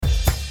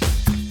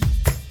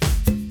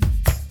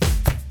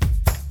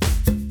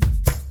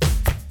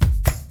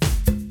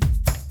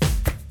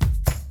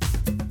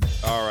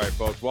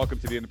Welcome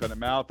to the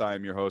Independent Mouth. I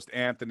am your host,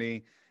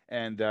 Anthony.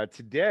 And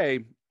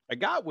today I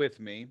got with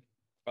me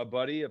a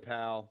buddy, a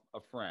pal, a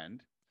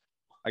friend.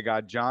 I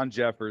got John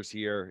Jeffers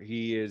here.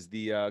 He is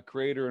the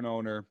creator and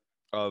owner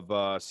of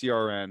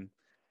CRN,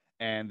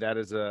 and that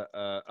is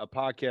a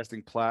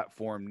podcasting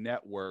platform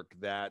network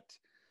that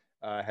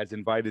has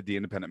invited the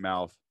Independent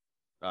Mouth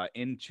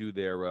into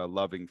their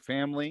loving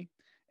family.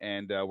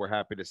 And we're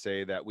happy to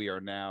say that we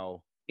are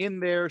now in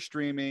there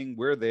streaming.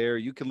 We're there.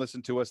 You can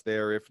listen to us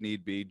there if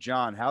need be.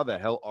 John, how the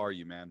hell are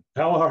you, man?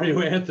 How are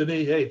you,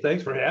 Anthony? Hey,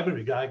 thanks for having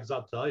me, guy, because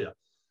I'll tell you,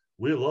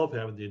 we love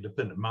having the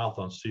independent mouth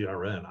on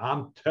CRN.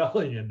 I'm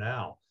telling you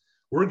now,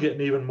 we're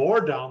getting even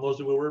more downloads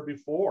than we were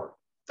before.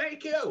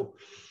 Thank you.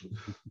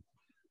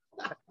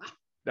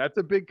 That's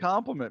a big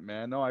compliment,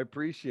 man. No, I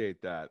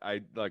appreciate that.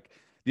 I like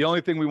the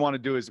only thing we want to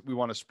do is we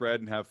want to spread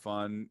and have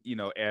fun,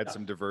 add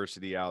some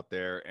diversity out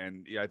there.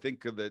 And yeah, I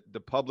think that the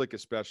public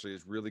especially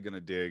is really going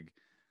to dig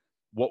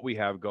what we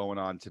have going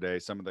on today,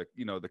 some of the,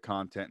 the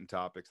content and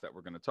topics that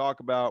we're going to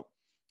talk about,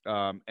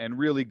 and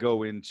really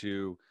go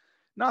into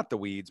not the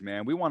weeds,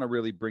 man. We want to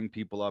really bring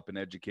people up and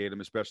educate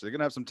them, especially they're going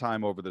to have some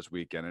time over this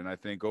weekend. And I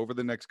think over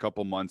the next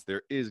couple months,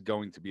 there is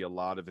going to be a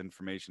lot of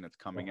information that's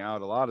coming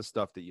out, a lot of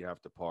stuff that you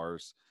have to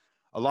parse,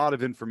 a lot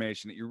of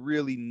information that you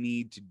really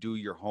need to do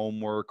your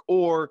homework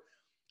or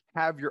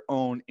have your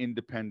own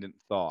independent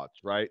thoughts,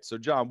 right? So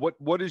John,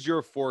 what is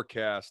your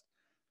forecast?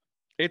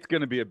 It's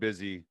going to be a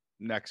busy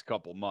next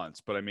couple months,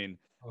 but I mean,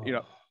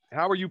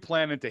 how are you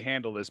planning to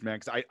handle this, man?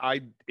 Because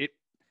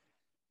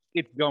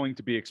it's going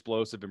to be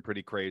explosive and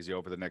pretty crazy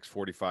over the next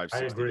 45,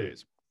 60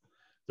 days.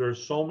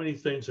 There's so many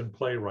things in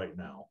play right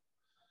now,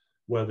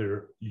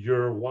 whether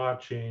you're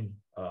watching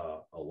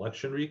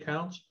election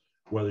recounts,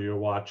 whether you're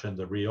watching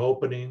the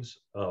reopenings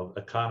of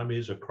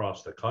economies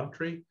across the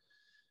country.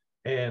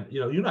 And,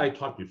 you and I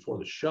talked before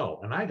the show,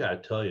 and I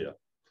got to tell you,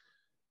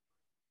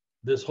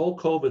 this whole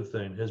COVID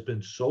thing has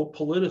been so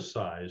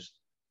politicized.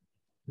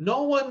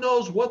 No one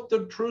knows what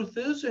the truth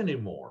is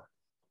anymore.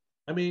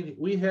 I mean,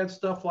 we had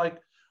stuff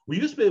like, we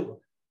used to be,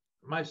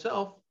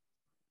 myself,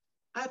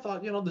 I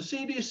thought, the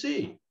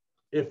CDC,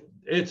 if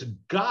it's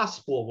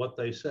gospel what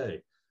they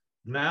say,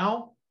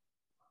 now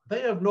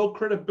they have no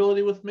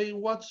credibility with me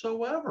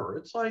whatsoever.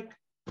 It's like,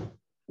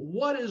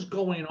 what is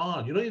going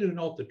on? You don't even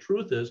know what the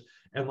truth is.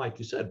 And like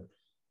you said,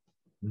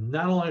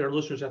 not only our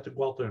listeners have to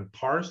go out there and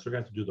parse, they're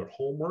going to have to do their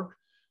homework.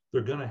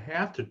 They're going to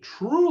have to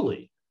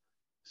truly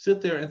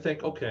sit there and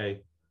think,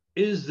 okay,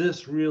 is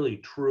this really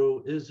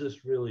true? Is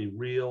this really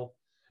real?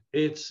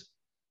 It's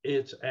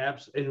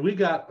abs. And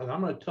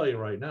I'm going to tell you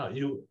right now,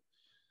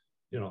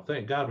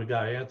 thank God we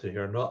got Anthony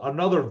here.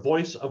 Another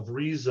voice of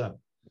reason.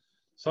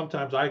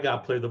 Sometimes I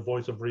got to play the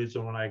voice of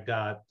reason when I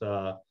got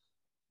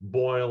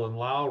Boyle and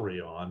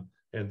Lowry on,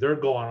 and they're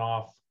going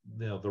off,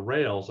 the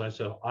rails. I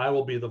said, I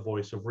will be the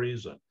voice of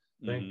reason.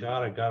 Thank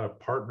God I got a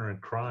partner in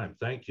crime.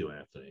 Thank you,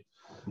 Anthony.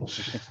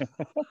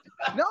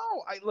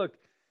 No, look,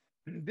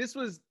 this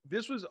was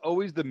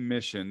always the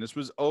mission. This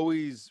was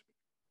always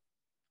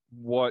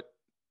what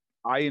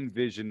I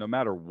envisioned, no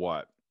matter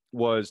what,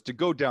 was to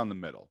go down the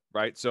middle,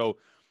 right? So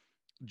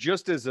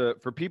just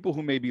for people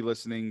who may be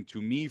listening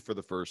to me for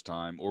the first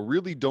time or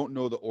really don't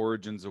know the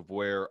origins of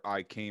where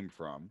I came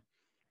from,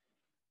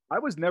 I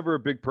was never a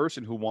big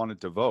person who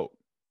wanted to vote.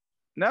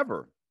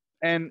 Never.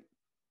 And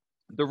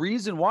the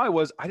reason why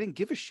was I didn't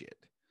give a shit,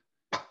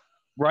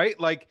 right?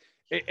 Like,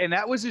 and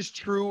that was as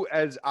true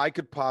as I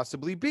could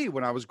possibly be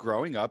when I was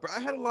growing up.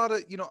 I had a lot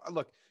of,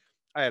 look,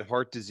 I had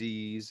heart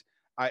disease.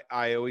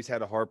 I always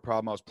had a heart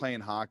problem. I was playing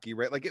hockey,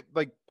 right?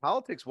 Like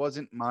politics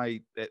wasn't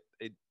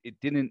it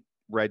didn't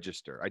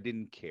register. I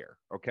didn't care.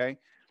 Okay.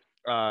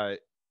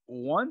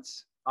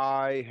 Once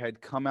I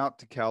had come out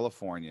to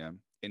California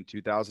in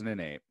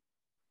 2008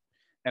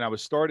 and I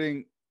was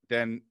starting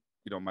then,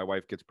 my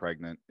wife gets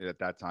pregnant. At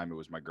that time, it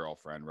was my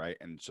girlfriend, right?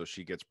 And so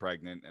she gets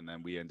pregnant, and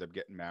then we end up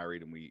getting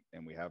married, and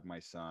we have my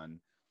son.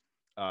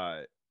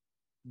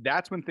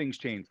 That's when things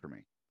changed for me,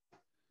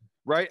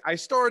 right? I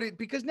started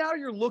because now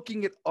you're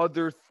looking at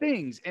other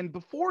things, and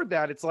before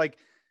that, it's like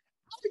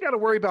I got to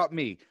worry about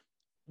me.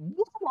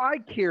 What do I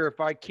care if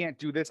I can't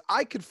do this?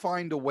 I could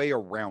find a way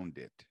around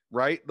it,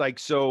 right? Like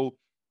so,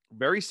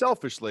 very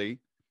selfishly,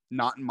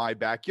 not in my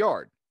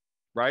backyard.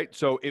 Right.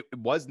 So it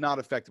was not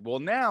effective.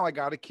 Well, now I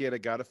got a kid, I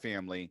got a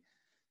family.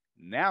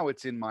 Now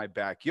it's in my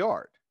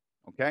backyard.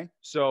 Okay.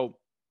 So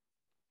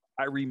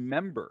I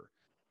remember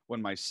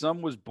when my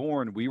son was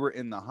born, we were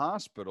in the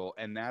hospital,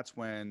 and that's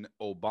when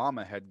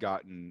Obama had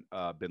gotten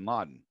bin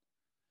Laden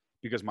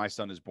because my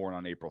son is born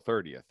on April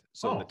 30th.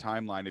 So the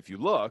timeline, if you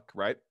look,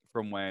 right,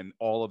 from when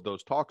all of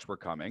those talks were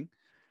coming,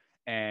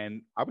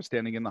 and I was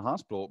standing in the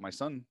hospital, my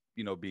son,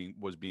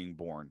 was being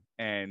born,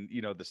 and,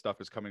 the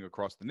stuff is coming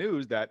across the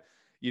news that,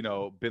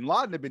 bin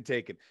Laden had been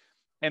taken.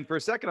 And for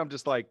a second, I'm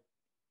just like,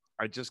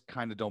 I just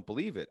kind of don't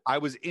believe it. I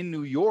was in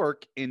New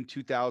York in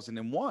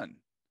 2001.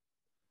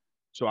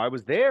 So I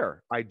was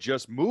there. I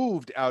just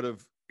moved out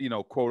of,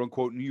 quote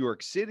unquote, New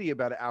York City,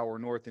 about an hour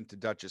north into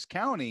Dutchess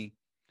County,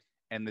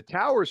 and the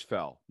towers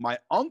fell. My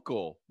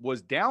uncle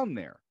was down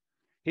there.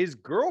 His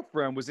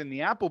girlfriend was in the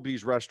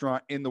Applebee's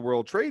restaurant in the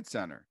World Trade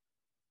Center.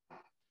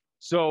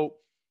 So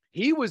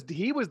he was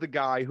the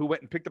guy who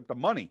went and picked up the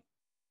money.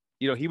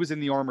 You know, he was in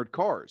the armored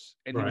cars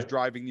and he was Right.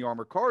 driving the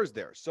armored cars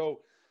there.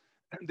 So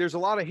there's a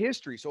lot of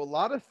history. So a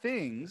lot of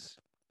things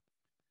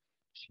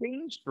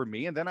changed for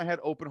me. And then I had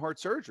open heart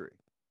surgery,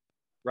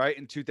 right?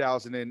 In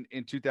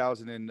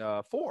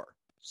 2004.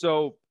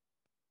 So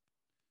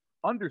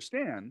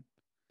understand,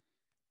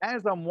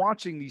 as I'm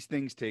watching these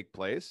things take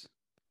place,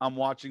 I'm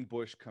watching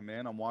Bush come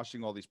in, I'm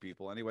watching all these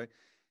people anyway.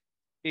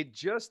 It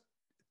just,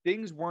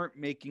 things weren't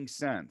making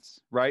sense,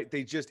 right?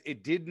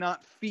 It did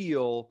not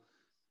feel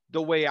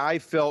the way I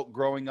felt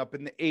growing up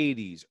in the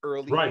 80s,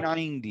 early Right.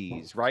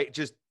 90s, right?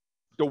 Just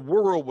the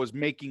world was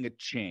making a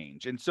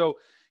change. And so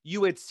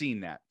you had seen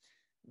that.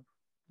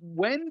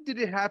 When did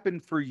it happen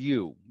for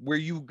you where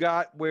you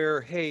got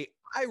where, hey,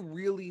 I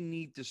really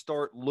need to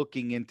start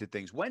looking into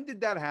things? When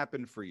did that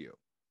happen for you?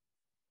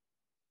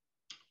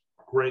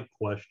 Great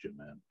question,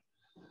 man.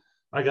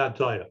 I got to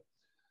tell you,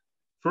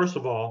 first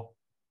of all,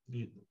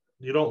 you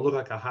don't look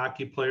like a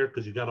hockey player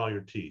because you got all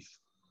your teeth.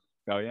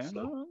 Oh, yeah?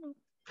 So, No.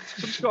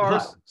 Some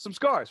scars. Some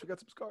scars. We got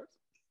some scars.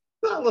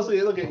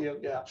 Look at you.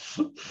 Yeah.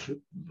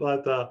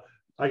 But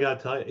I got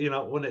to tell you,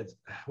 when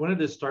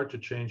did it start to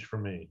change for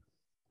me?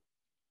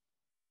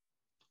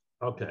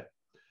 Okay.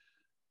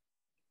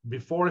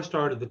 Before I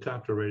started the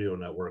Contra Radio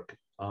Network,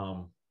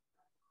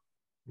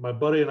 my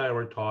buddy and I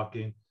were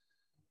talking,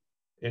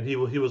 and he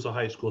was a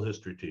high school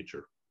history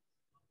teacher.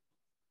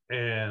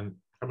 And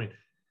I mean,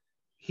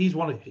 he's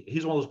one of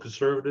those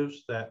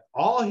conservatives that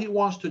all he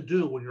wants to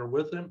do when you're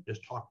with him is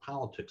talk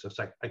politics. It's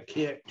like, I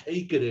can't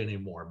take it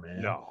anymore,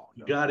 man. No.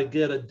 You got to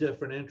get a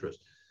different interest.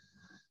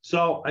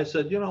 So I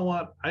said, you know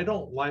what? I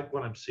don't like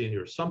what I'm seeing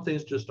here. Some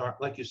things just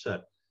aren't, like you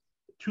said,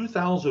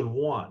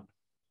 2001.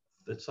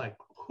 It's like,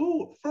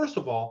 first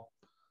of all,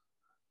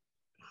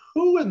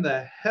 who in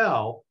the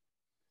hell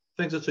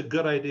thinks it's a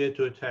good idea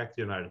to attack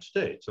the United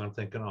States? And I'm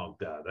thinking, oh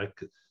God,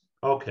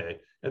 okay.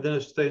 And then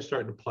as things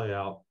starting to play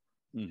out,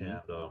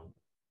 and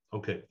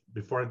okay,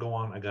 before I go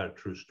on, I got a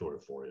true story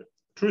for you.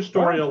 True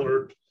story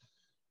alert.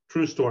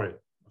 True story.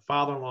 My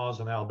father-in-law is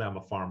an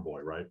Alabama farm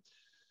boy, right?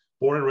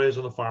 Born and raised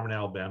on the farm in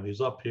Alabama.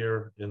 He's up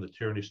here in the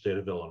tyranny state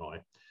of Illinois.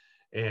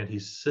 And he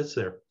sits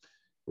there.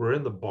 We're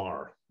in the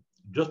bar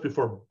just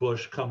before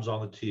Bush comes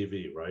on the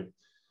TV, right?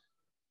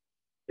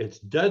 It's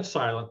dead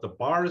silent. The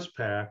bar is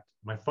packed.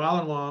 My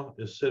father-in-law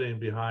is sitting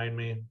behind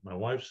me. My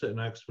wife's sitting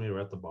next to me.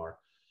 We're at the bar.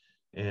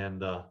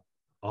 And all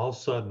of a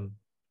sudden,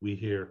 we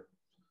hear,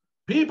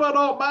 people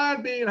don't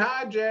mind being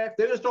hijacked.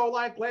 They just don't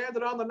like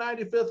landing on the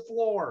 95th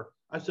floor.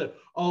 I said,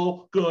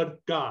 oh, good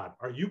God.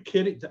 Are you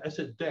kidding? I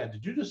said, Dad,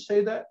 did you just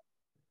say that?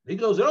 He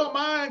goes, they don't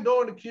mind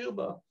going to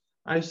Cuba.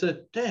 I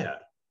said, Dad,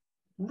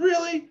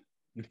 really?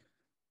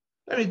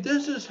 I mean,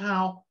 this is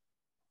how,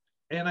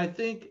 and I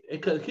think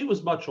because he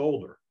was much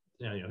older.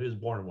 You know, he was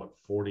born in what,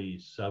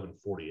 47,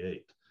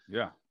 48.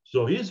 Yeah.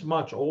 So he's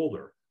much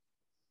older.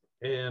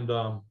 And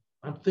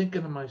I'm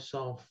thinking to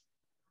myself,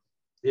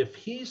 if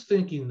he's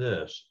thinking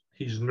this,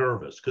 he's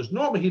nervous, because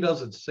normally he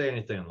doesn't say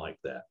anything like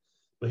that,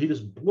 but he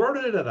just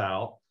blurted it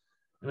out.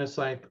 And it's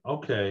like,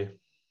 okay,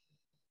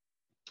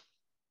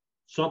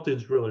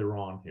 something's really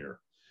wrong here.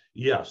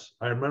 Yes,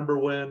 I remember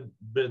when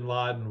bin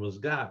Laden was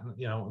gotten,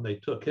 and they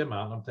took him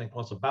out. And I'm thinking,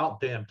 well, it's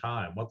about damn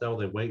time. What the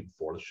hell are they waiting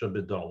for? This should have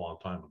been done a long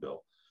time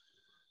ago.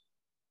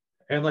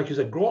 And like you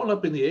said, growing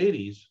up in the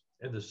 80s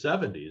and the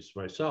 70s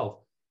myself,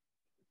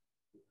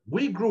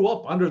 we grew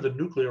up under the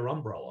nuclear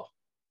umbrella.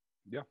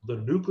 Yeah. The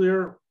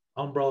nuclear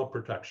umbrella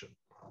protection.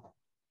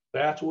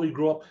 That's what we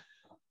grew up.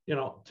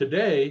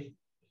 Today,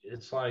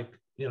 it's like,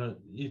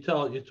 you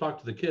talk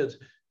to the kids,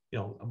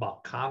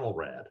 about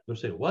Conelrad. They'll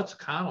say, what's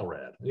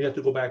Conelrad? And you have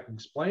to go back and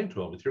explain to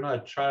them. If you're not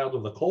a child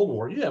of the Cold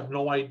War, you have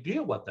no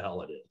idea what the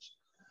hell it is.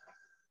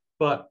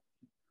 But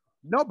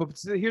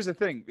here's the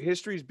thing.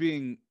 History's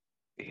being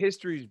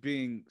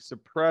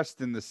suppressed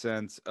in the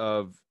sense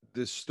of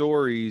the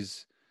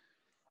stories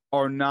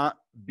are not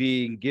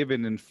being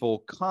given in full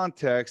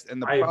context.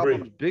 And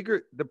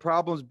the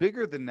problem's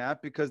bigger than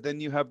that, because then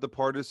you have the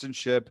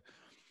partisanship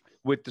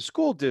with the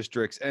school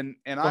districts. And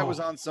I was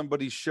on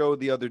somebody's show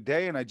the other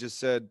day, and I just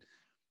said,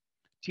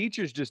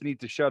 teachers just need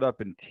to shut up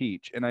and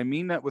teach. And I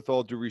mean that with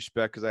all due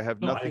respect, because I have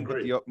nothing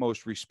but the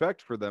utmost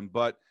respect for them.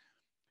 But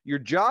your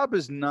job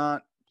is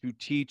not to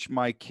teach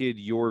my kid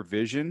your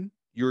vision.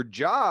 Your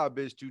job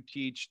is to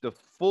teach the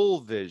full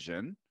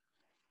vision.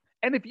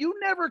 And if you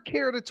never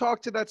care to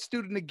talk to that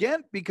student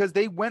again because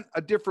they went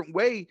a different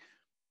way,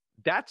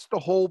 that's the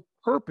whole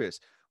purpose.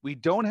 We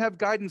don't have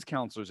guidance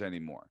counselors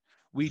anymore.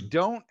 We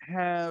don't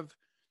have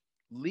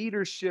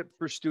leadership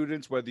for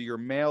students, whether you're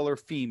male or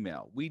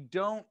female. We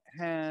don't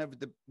have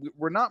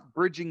we're not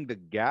bridging the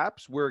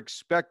gaps. We're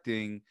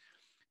expecting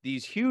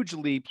these huge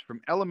leaps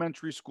from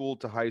elementary school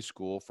to high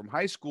school, from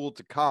high school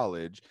to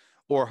college,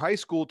 or high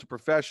school to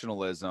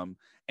professionalism.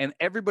 And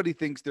everybody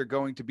thinks they're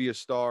going to be a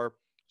star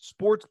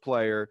sports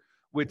player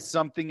with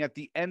something at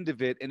the end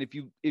of it. And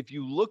if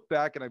you look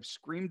back, and I've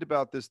screamed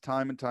about this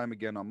time and time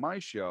again on my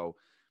show,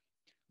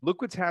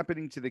 Look what's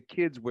happening to the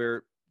kids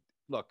where,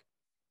 look,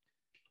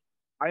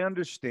 I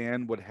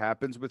understand what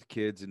happens with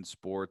kids in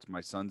sports.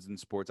 My son's in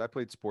sports. I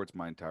played sports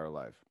my entire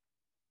life.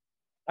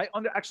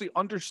 Actually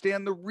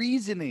understand the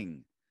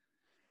reasoning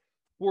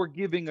for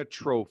giving a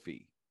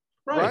trophy,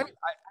 right? Right.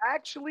 I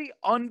actually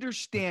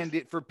understand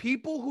it. For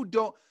people who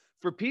don't,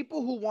 for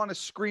people who want to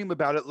scream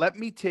about it, let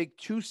me take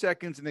 2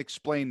 seconds and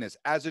explain this.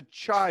 As a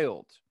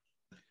child,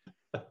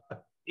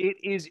 it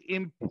is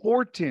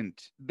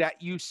important that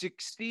you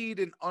succeed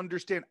and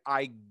understand.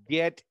 I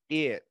get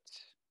it.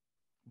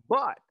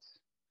 But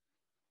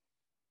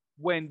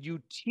when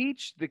you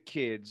teach the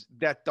kids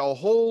that the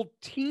whole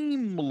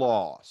team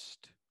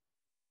lost,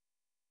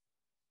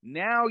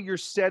 now you're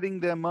setting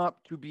them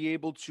up to be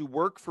able to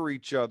work for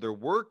each other,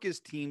 work as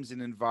teams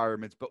and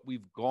environments, but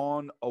we've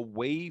gone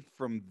away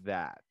from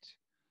that.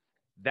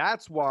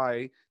 That's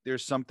why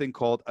there's something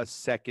called a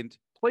second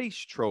place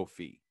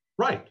trophy.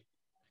 Right.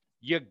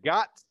 You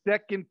got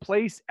second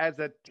place as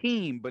a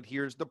team, but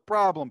here's the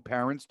problem.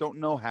 Parents don't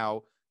know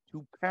how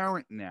to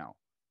parent now.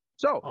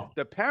 So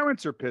the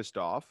parents are pissed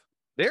off.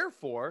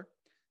 Therefore,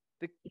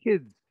 the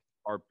kids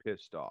are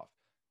pissed off.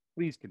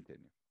 Please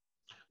continue.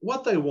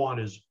 What they want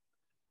is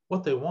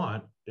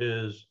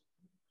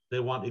they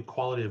want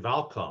equality of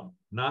outcome,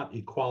 not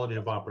equality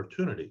of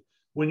opportunity.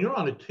 When you're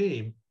on a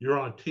team, you're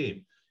on a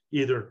team.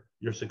 Either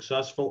you're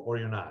successful or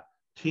you're not.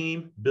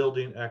 Team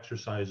building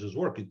exercises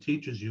work. It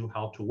teaches you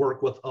how to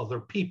work with other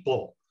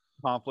people.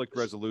 Conflict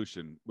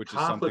resolution, which is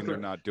something they're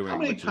not doing. How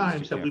many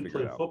times have we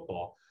played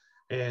football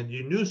and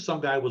you knew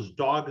some guy was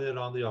dogging it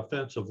on the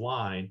offensive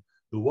line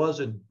who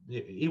wasn't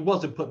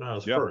putting on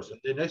his first. And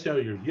the next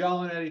thing you're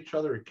yelling at each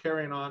other or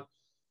carrying on.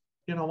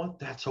 You know what?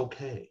 That's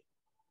okay.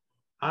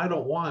 I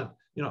don't want,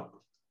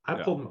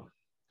 pulled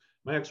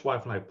my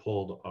ex-wife and I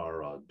pulled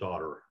our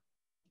daughter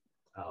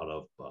out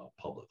of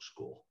public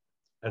school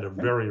at a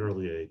very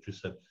early age. We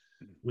said,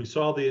 we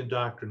saw the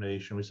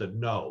indoctrination. We said,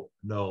 no.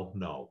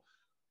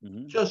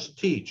 Mm-hmm. Just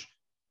teach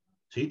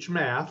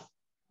math.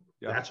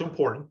 Yep. That's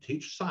important.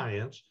 Teach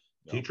science,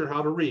 teach her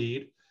how to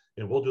read,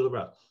 and we'll do the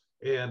rest.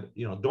 And,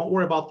 don't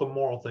worry about the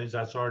moral things.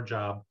 That's our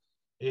job.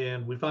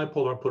 And we finally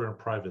put her in a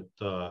private,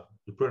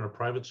 we put her in a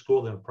private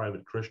school, then a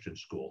private Christian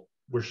school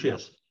where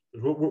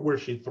where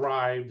she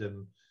thrived.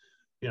 And,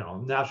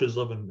 now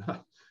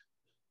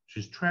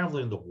she's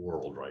traveling the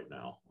world right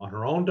now on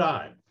her own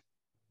dime.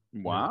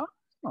 Wow.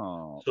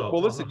 So,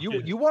 well, listen,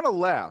 you want to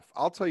laugh.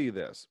 I'll tell you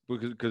this,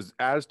 because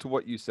as to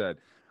what you said,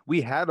 we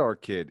had our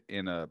kid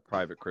in a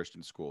private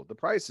Christian school. The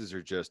prices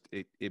are just,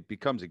 it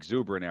becomes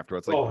exuberant after.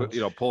 It's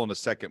like, pulling a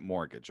second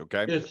mortgage.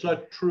 Okay. It's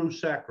a true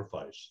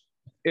sacrifice.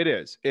 It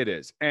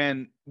is.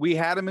 And we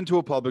had him into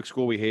a public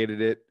school. We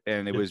hated it.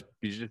 And it was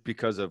just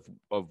because of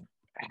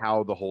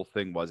how the whole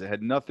thing was. It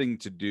had nothing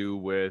to do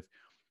with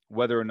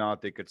whether or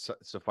not they could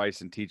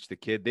suffice and teach the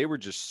kid. They were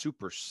just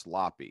super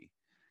sloppy.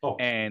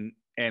 And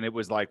it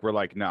was like, we're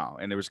like, no.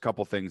 And there was a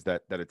couple things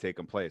that had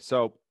taken place.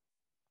 So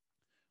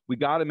we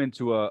got him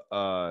into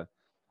a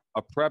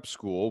prep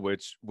school,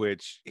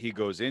 which he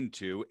goes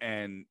into,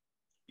 and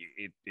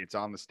it's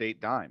on the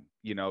state dime.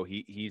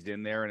 He's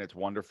in there and it's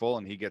wonderful,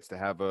 and he gets to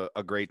have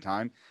a great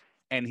time,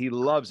 and he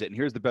loves it. And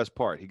here's the best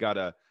part. He got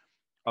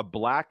a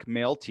black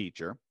male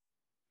teacher,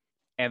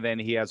 and then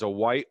he has a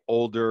white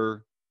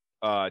older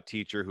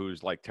teacher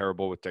who's like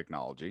terrible with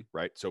technology,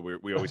 right? So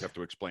we always have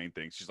to explain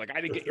things. She's like,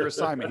 I didn't get your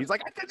assignment. He's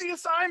like, I did the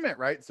assignment,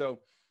 right? So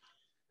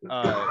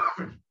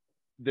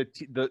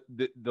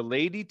the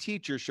lady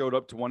teacher showed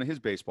up to one of his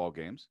baseball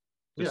games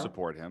to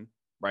support him,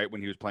 right,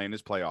 when he was playing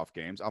his playoff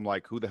games. I'm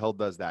like, who the hell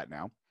does that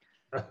now?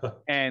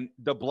 And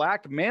the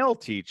black male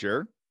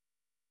teacher,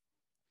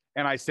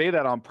 and I say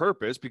that on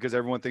purpose because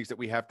everyone thinks that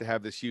we have to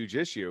have this huge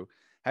issue,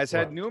 has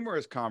had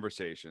numerous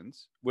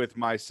conversations with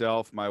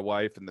myself, my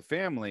wife, and the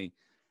family.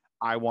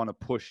 I want to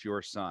push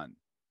your son.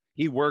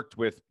 He worked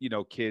with,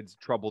 kids,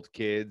 troubled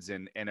kids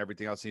and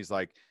everything else. And he's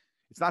like,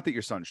 it's not that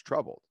your son's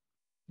troubled,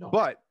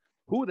 but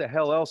who the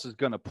hell else is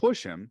going to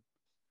push him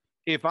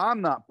if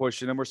I'm not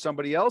pushing him or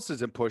somebody else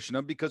isn't pushing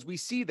him? Because we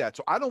see that.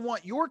 So I don't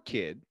want your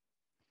kid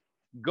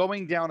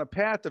going down a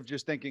path of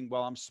just thinking,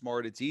 well, I'm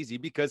smart, it's easy,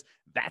 because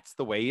that's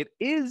the way it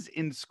is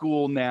in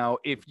school now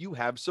if you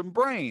have some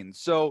brains.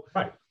 So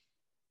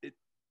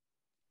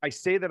I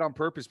say that on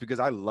purpose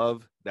because I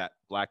love that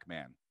black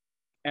man.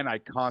 And I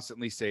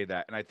constantly say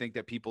that. And I think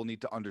that people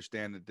need to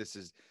understand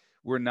that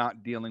we're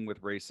not dealing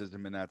with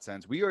racism in that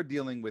sense. We are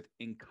dealing with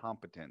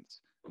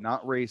incompetence,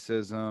 not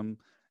racism,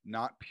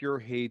 not pure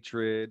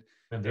hatred.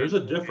 And there's a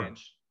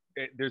difference.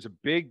 There's a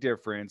big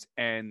difference.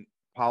 And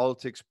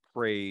politics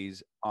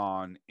preys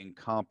on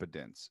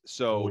incompetence.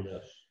 So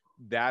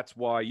that's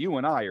why you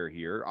and I are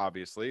here,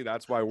 obviously.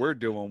 That's why we're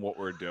doing what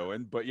we're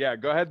doing. But yeah,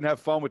 go ahead and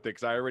have fun with it,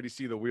 because I already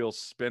see the wheels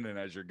spinning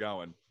as you're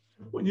going.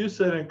 When you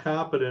said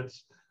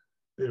incompetence,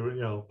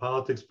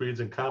 politics breeds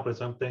incompetence,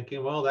 I'm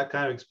thinking, well, that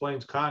kind of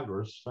explains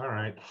Congress. All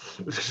right.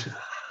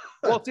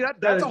 Well, see,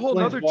 that's a whole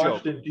nother joke.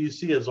 Washington,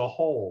 D.C. as a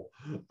whole.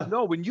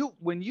 No, when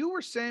you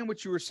were saying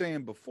what you were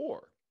saying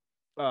before,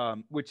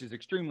 which is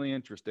extremely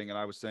interesting. And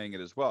I was saying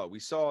it as well. We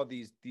saw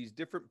these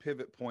different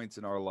pivot points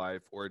in our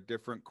life or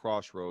different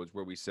crossroads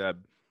where we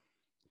said,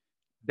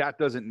 that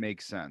doesn't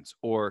make sense,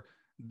 or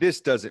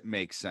this doesn't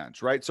make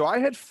sense, right? So I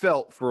had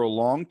felt for a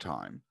long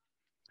time,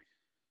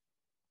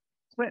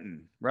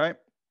 Clinton, right?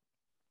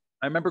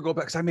 I remember going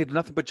back because I made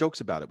nothing but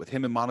jokes about it with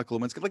him and Monica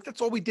Lewinsky. Like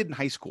that's all we did in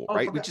high school, Oh,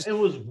 right? We just it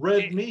was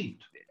red meat.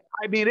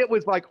 I mean, it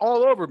was like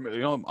all over,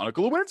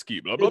 Monica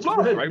Lewinsky, blah blah It's blah,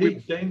 red right?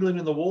 meat dangling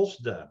in the wolf's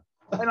den.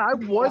 And I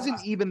wasn't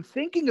even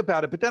thinking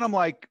about it, but then I'm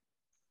like,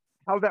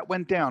 how that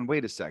went down.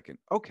 Wait a second.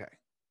 Okay,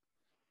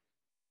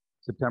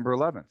 September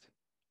 11th.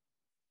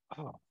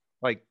 Oh,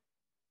 like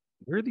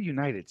we're the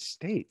United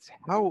States.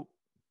 How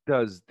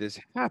does this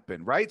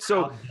happen, right?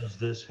 So How does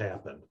this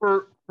happen?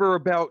 For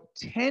about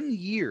 10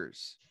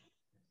 years,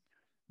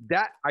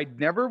 that I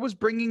never was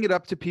bringing it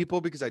up to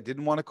people because I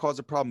didn't want to cause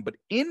a problem. But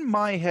in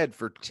my head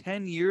for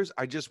 10 years,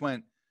 I just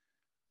went,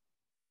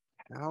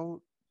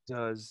 how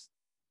does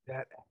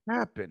that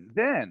happen?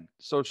 Then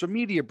social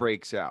media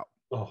breaks out.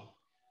 Oh,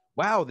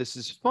 Wow, this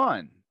is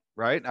fun,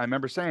 right? I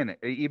remember saying it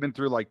even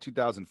through like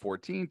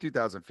 2014,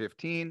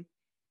 2015.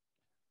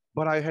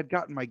 But I had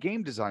gotten my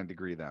game design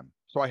degree then.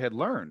 So I had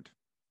learned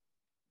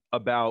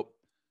about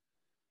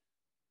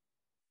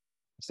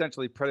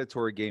essentially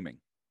predatory gaming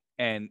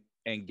and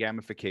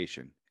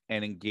gamification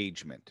and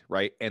engagement,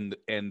 right? And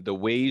the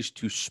ways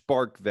to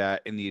spark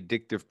that in the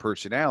addictive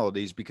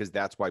personalities, because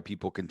that's why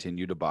people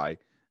continue to buy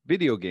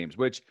video games,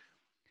 which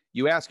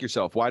you ask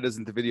yourself, why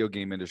doesn't the video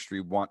game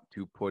industry want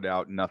to put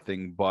out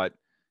nothing but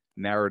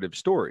narrative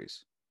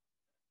stories?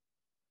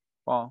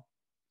 Well,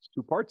 there's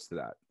two parts to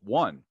that.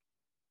 One,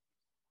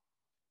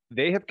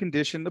 they have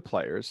conditioned the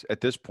players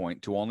at this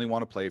point to only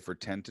want to play for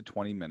 10 to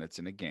 20 minutes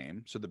in a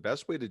game. So the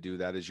best way to do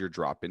that is your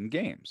drop-in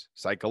games.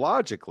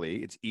 Psychologically,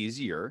 it's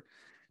easier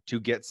to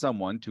get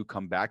someone to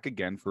come back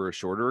again for a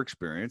shorter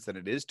experience than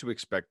it is to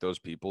expect those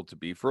people to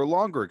be for a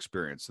longer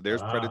experience. So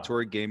there's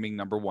predatory gaming,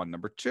 number one.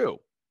 Number two,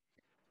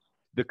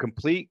 the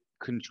complete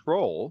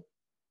control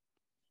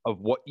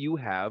of what you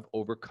have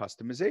over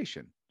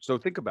customization. So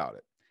think about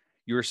it.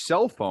 Your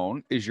cell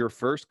phone is your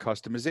first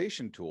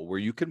customization tool where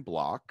you can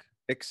block,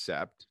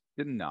 accept,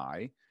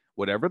 deny,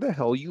 whatever the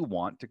hell you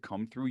want to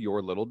come through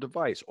your little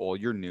device, all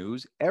your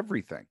news,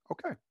 everything.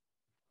 Okay.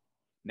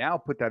 Now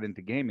put that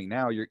into gaming.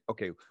 Now you're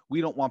okay.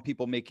 We don't want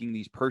people making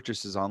these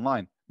purchases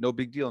online. No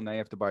big deal. Now you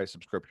have to buy a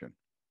subscription.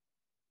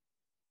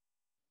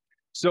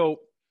 So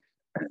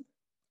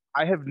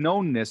I have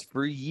known this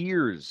for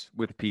years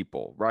with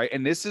people, right?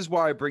 And this is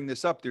why I bring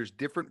this up. There's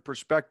different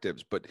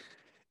perspectives, but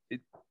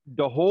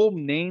the whole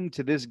name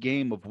to this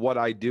game of what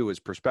I do is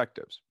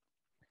perspectives.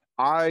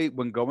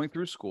 When going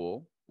through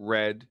school,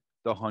 read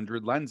The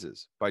 100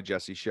 Lenses by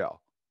Jesse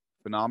Schell,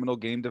 phenomenal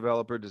game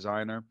developer,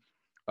 designer,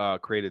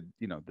 created,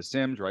 The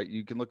Sims, right?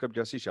 You can look up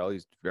Jesse Schell.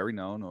 He's very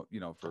known,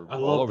 for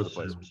all over the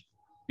place. Sims.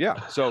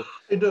 Yeah. So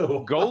I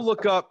do. Go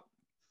look up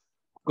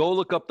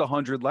The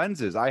 100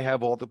 Lenses. I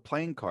have all the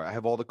playing cards. I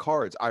have all the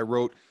cards. I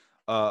wrote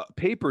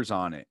papers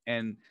on it.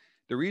 And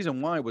the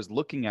reason why I was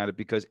looking at it,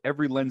 because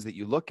every lens that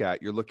you look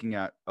at, you're looking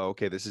at,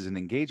 okay, this is an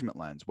engagement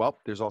lens. Well,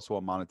 there's also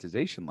a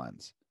monetization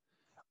lens.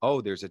 Oh,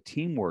 there's a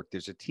teamwork.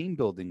 There's a team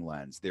building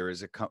lens. There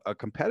is a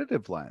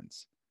competitive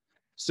lens.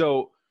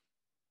 So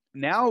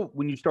now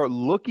when you start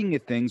looking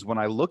at things, when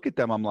I look at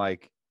them, I'm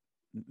like,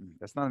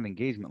 that's not an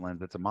engagement lens.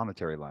 That's a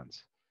monetary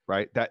lens,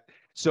 right?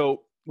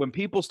 So when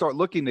people start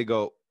looking, they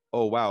go,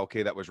 oh, wow,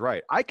 okay, that was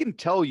right. I can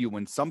tell you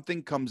when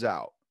something comes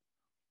out,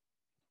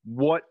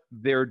 what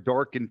their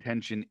dark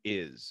intention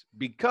is,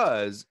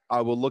 because I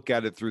will look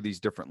at it through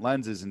these different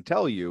lenses and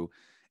tell you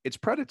it's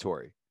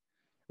predatory,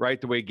 right?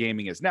 The way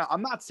gaming is. Now,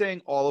 I'm not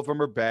saying all of them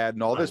are bad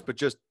and all this, but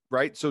just,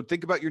 right? So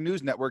think about your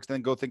news networks,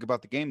 then go think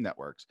about the game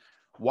networks.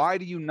 Why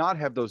do you not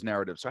have those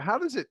narratives? So how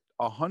does it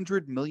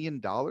 $100 million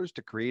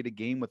to create a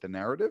game with a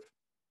narrative,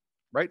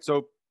 right?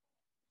 So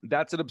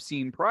that's an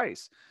obscene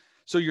price.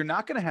 So you're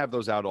not going to have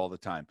those out all the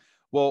time.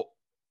 Well,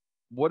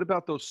 what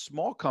about those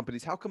small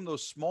companies? How come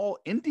those small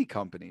indie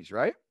companies,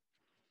 right,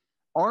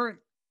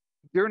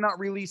 they're not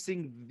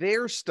releasing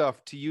their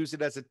stuff to use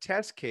it as a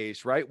test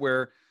case, right?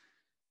 Where,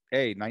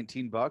 hey,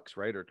 $19,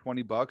 right? Or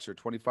 $20 or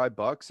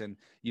 $25,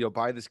 and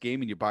buy this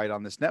game and you buy it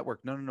on this network.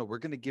 No. We're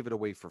going to give it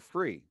away for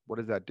free. What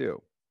does that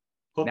do?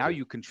 Now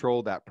you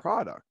control that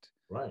product.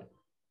 Right.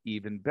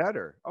 Even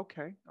better.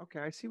 Okay.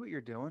 I see what you're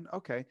doing.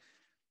 Okay.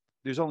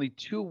 There's only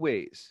two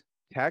ways: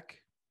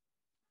 tech,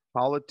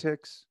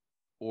 politics,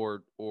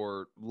 or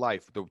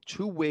life. The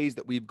two ways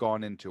that we've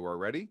gone into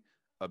already: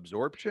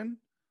 absorption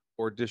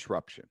or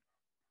disruption.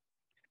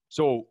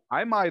 So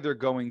I'm either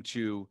going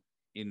to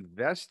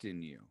invest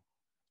in you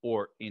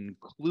or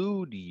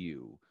include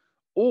you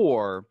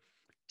or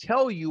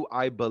tell you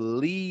I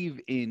believe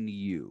in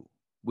you,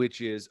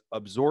 which is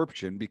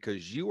absorption,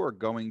 because you are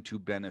going to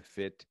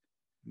benefit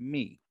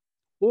me.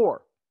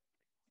 Or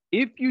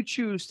if you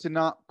choose to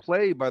not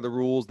play by the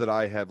rules that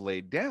I have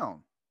laid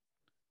down,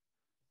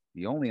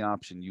 the only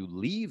option you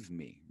leave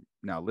me.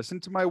 Now, listen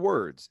to my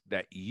words,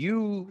 that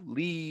you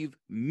leave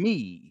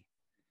me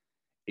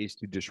is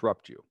to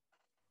disrupt you.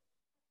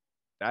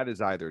 That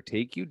is either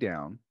take you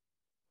down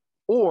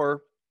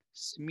or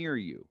smear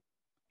you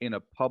in a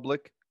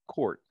public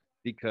court,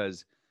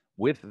 because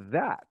with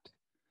that,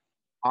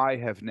 I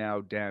have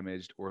now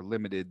damaged or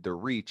limited the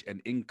reach.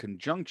 And in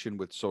conjunction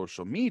with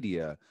social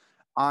media,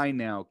 I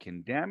now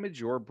can damage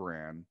your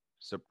brand,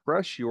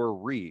 suppress your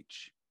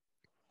reach,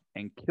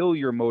 and kill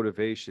your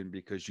motivation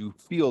because you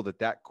feel that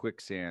that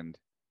quicksand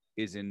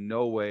is in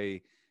no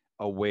way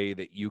a way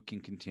that you can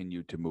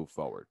continue to move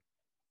forward.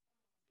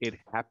 It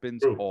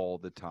happens True. all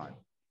the time.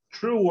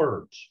 True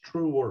words.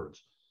 True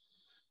words.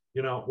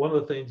 You know, one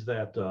of the things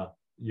that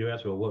you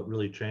asked about what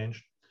really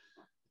changed,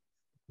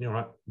 you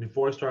know,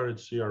 before I started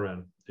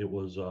CRN, it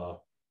was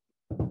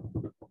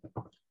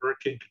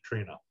Hurricane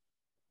Katrina.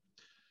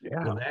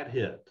 Yeah. When that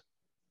hit,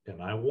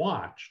 and I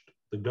watched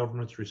the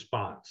government's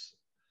response,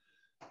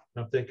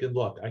 I'm thinking,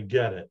 look, I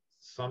get it.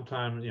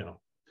 Sometimes, you know,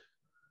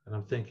 and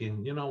I'm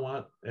thinking, you know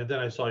what? And then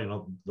I saw, you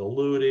know, the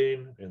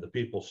looting and the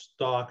people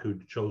stuck who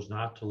chose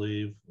not to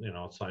leave. You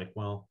know, it's like,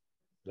 well,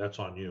 that's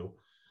on you.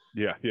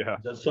 Yeah. Yeah.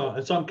 So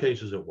in some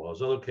cases it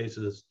was. Other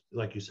cases, it's,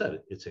 like you said,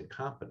 it's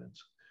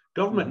incompetence.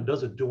 Government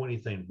doesn't do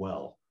anything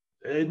well.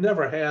 It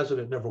never has, and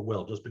it never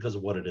will, just because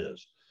of what it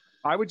is.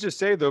 I would just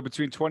say, though,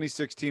 between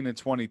 2016 and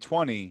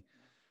 2020,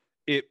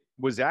 it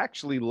was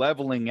actually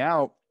leveling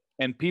out,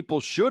 and people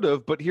should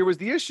have. But here was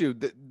the issue: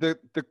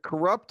 the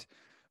corrupt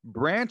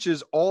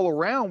branches all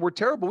around were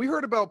terrible. We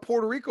heard about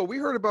Puerto Rico, we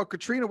heard about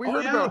Katrina, we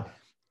heard about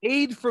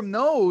aid from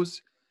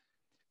those.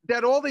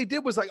 That all they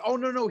did was like, oh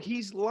no,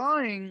 he's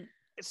lying.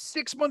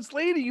 6 months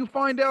later, you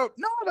find out,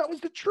 no, that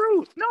was the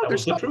truth. No, that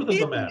there's was the stuff truth of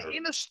the matter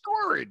in a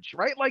storage,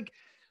 right? Like,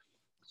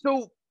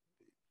 so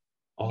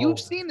you've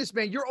seen this,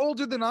 man. You're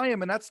older than I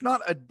am, and that's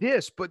not a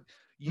diss, but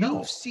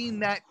you've seen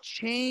that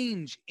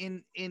change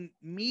in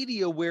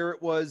media where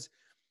it was,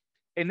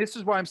 and this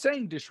is why I'm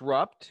saying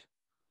disrupt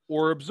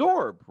or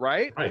absorb,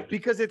 right?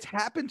 Because it's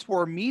happened to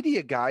our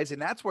media guys,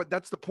 and that's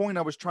the point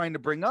I was trying to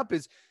bring up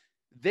is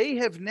they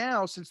have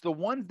now, since the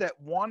ones that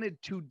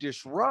wanted to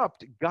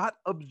disrupt got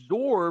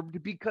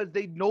absorbed because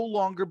they'd no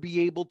longer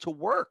be able to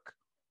work.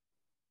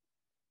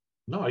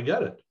 No, I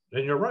get it.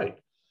 And you're right.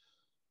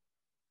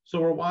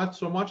 So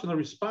I'm watching the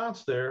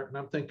response there, and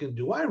I'm thinking,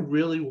 do I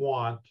really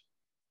want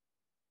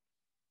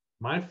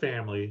my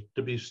family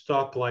to be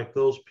stuck like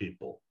those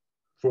people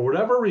for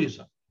whatever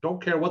reason?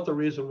 Don't care what the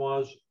reason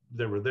was.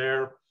 They were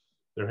there.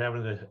 They're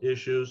having the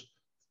issues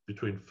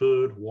between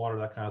food, water,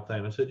 that kind of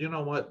thing. I said, you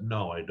know what?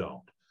 No, I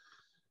don't.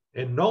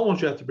 And no one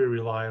should have to be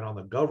relying on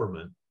the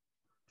government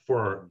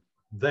for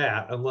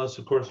that, unless,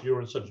 of course,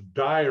 you're in such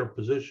dire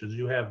positions,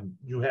 you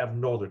have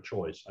no other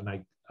choice. And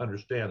I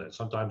understand that.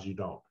 Sometimes you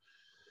don't.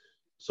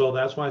 So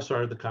that's why I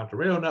started the Compton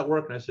Radio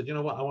Network. And I said, you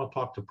know what? I want to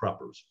talk to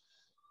preppers.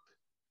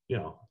 You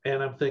know,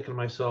 and I'm thinking to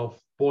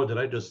myself, boy, did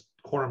I just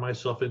corner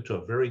myself into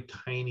a very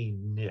tiny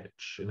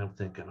niche. And I'm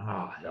thinking,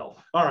 hell.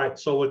 All right,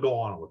 so we'll go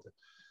on with it.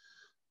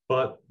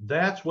 But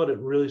that's what it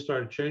really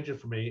started changing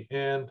for me.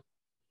 And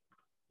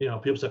you know,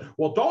 people said,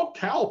 well, don't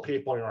tell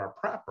people you're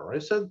a prepper. I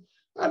said,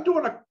 I'm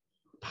doing a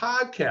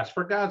podcast.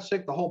 For God's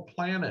sake, the whole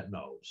planet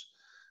knows.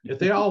 If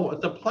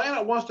the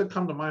planet wants to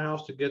come to my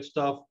house to get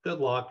stuff, good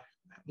luck.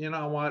 You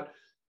know what?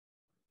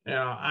 You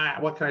know,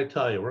 what can I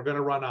tell you? We're going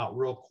to run out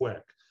real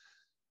quick.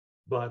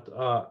 But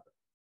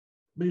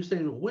you say,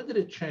 when did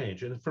it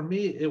change? And for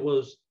me, it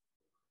was,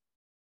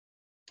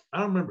 I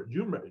don't remember.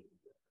 You remember?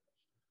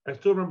 I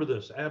still remember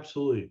this.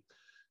 Absolutely.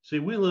 See,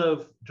 we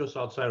live just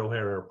outside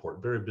O'Hare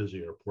Airport, very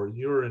busy airport.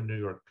 You're in New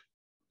York.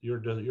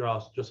 You're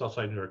just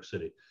outside New York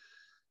City.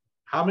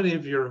 How many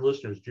of your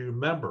listeners do you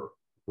remember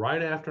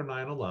right after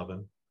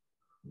 9/11,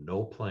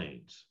 no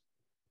planes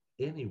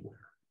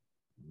anywhere,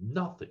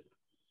 nothing?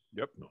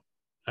 Yep. No.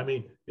 I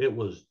mean, it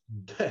was,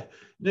 I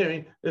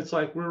mean, it's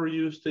like we were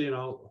used to, you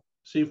know,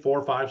 see 4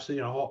 or 5, see, you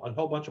know, a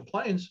whole bunch of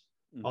planes,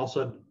 all of a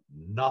sudden,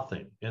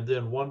 nothing. And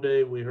then one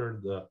day we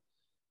heard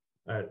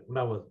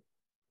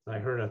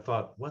I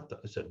thought, what the?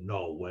 I said,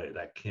 no way,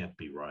 that can't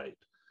be right.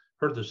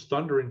 Heard this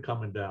thundering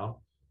coming down,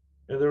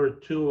 and there were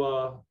two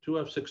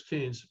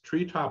F-16s,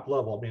 treetop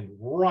level, I mean,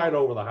 right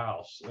over the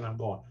house. And I'm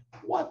going,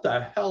 what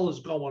the hell is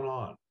going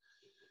on?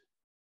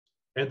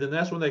 And then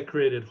that's when they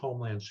created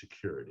Homeland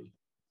Security.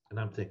 And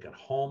I'm thinking,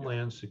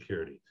 Homeland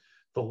Security.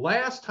 The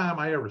last time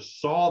I ever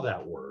saw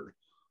that word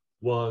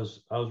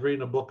was I was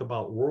reading a book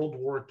about World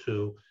War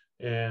II,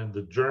 and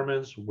the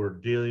Germans were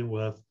dealing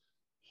with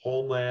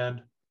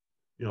homeland,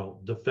 you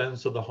know,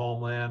 defense of the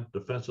homeland,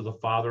 defense of the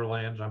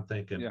fatherland. I'm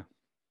thinking,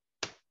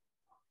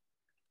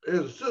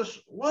 it's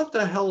just, what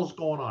the hell is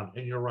going on?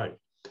 And you're right.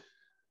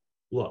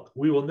 Look,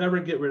 we will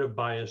never get rid of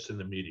bias in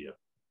the media.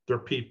 They're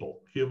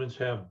people. Humans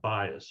have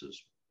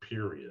biases,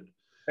 period.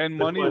 And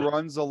money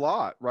runs a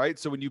lot, right?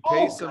 So when you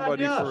pay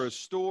somebody for a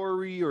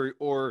story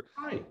or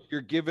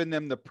you're giving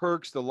them the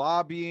perks, the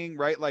lobbying,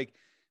 right? Like,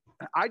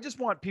 I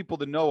just want people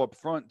to know up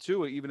front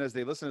too, even as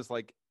they listen, it's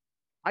like,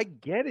 I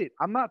get it.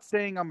 I'm not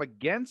saying I'm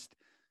against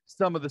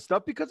some of the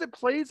stuff because it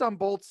plays on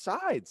both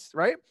sides,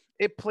 right?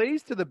 It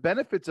plays to the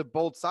benefits of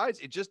both sides.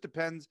 It just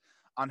depends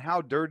on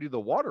how dirty the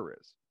water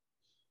is.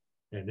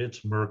 and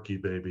it's murky,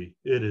 baby.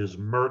 It is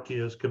murky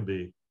as can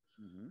be.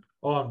 Mm-hmm.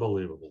 Oh,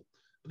 unbelievable.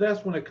 But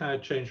that's when it kind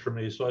of changed for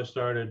me. So I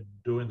started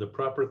doing the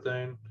prepper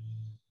thing,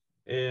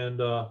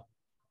 and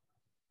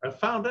I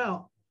found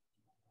out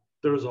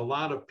there's a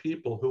lot of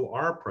people who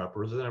are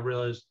preppers, and I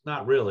realized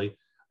not really.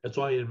 It's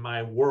only in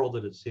my world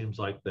that it seems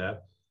like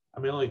that. I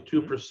mean, only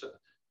 2%.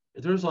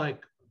 There's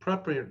like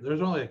prepping.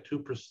 There's only like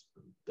 2%.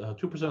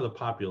 2% of the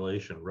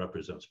population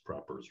represents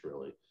preppers,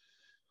 really,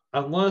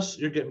 unless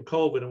you're getting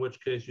COVID, in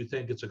which case you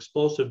think it's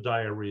explosive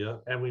diarrhea,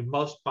 and we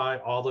must buy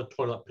all the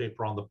toilet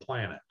paper on the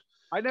planet.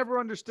 I never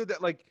understood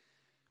that. Like,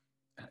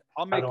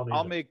 I'll I make don't I'll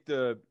either. make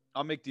the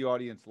I'll make the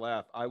audience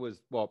laugh. I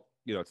was well,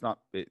 you know, it's not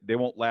they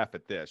won't laugh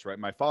at this, right?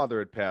 My father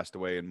had passed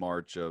away in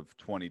March of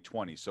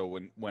 2020. So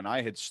when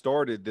I had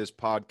started this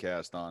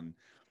podcast on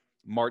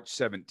March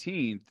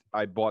 17th,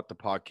 I bought the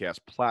podcast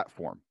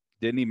platform.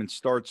 Didn't even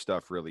start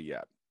stuff really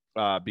yet,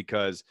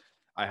 because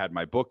I had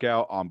my book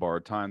out, On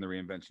Borrowed Time: The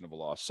Reinvention of a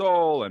Lost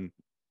Soul, and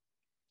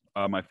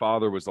my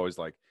father was always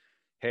like,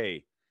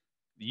 "Hey,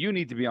 you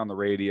need to be on the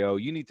radio.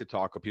 You need to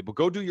talk with people.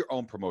 Go do your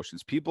own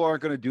promotions. People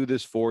aren't going to do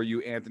this for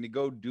you, Anthony.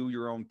 Go do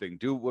your own thing.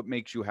 Do what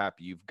makes you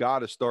happy. You've got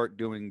to start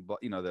doing,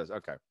 this.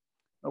 Okay,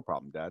 no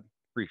problem, Dad.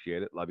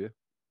 Appreciate it. Love you.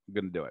 I'm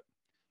going to do it."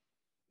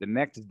 The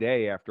next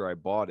day after I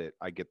bought it,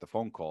 I get the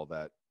phone call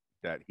that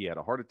he had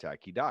a heart attack.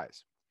 He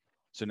dies.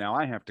 So now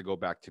I have to go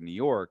back to New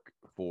York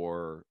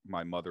for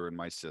my mother and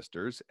my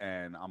sisters,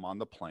 and I'm on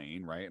the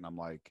plane, right? And I'm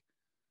like,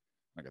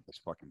 I got this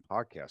fucking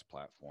podcast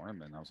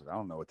platform, and I was like, I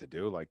don't know what to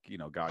do. Like,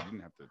 God,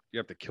 you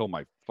have to kill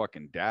my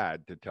fucking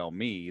dad to tell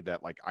me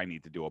that like I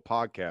need to do a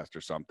podcast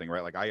or something,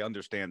 right? Like, I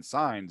understand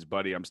signs,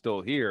 buddy. I'm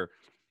still here.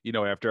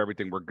 After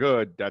everything, we're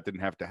good. That didn't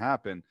have to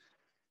happen.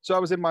 So I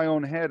was in my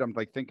own head. I'm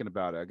like thinking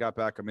about it. I got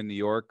back. I'm in New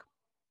York,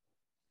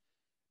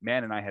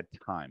 man, and I had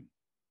time.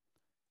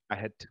 I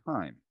had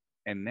time.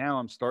 And now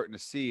I'm starting to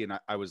see, and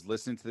I was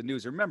listening to the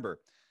news. Remember,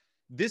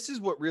 this is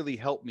what really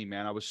helped me,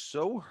 man. I was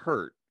so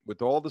hurt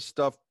with all the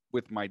stuff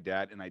with my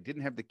dad, and I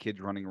didn't have the kids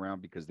running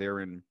around because they're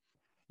in,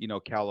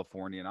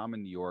 California, and I'm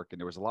in New York, and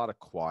there was a lot of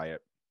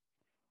quiet.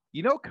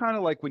 Kind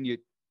of like when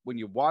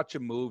you watch a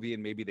movie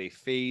and maybe they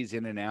phase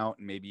in and out,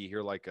 and maybe you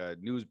hear like a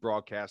news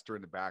broadcaster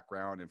in the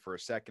background, and for a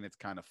second it's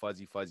kind of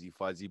fuzzy, fuzzy,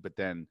 fuzzy, but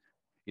then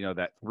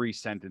that three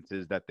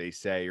sentences that they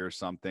say or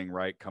something,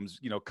 right, comes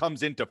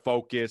into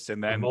focus,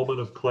 and A then moment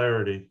of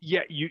clarity.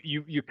 yeah,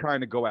 you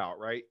kind of go out,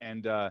 right,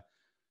 and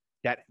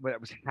that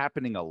was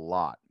happening a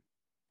lot,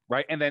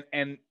 right, and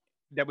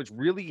that was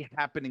really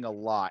happening a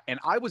lot, and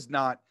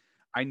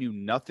I knew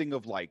nothing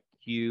of like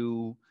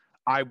Q.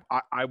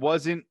 I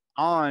wasn't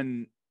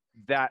on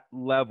that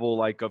level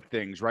like of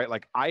things, right?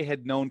 Like I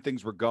had known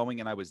things were going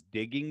and I was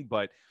digging,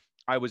 but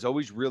I was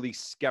always really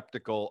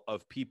skeptical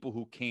of people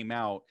who came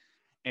out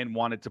and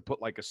wanted to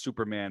put like a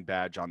Superman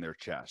badge on their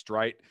chest,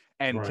 right?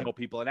 And Right. tell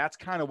people. And that's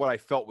kind of what I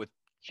felt with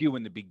Q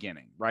in the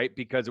beginning, right?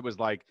 Because it was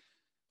like,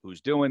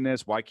 who's doing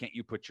this? Why can't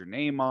you put your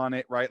name on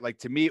it, right? Like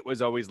to me, it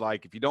was always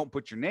like, if you don't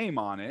put your name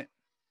on it,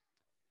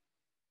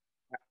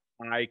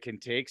 I can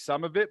take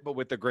some of it, but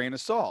with a grain of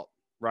salt.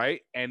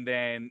 Right. And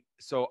then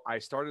so I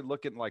started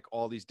looking like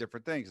all these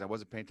different things. I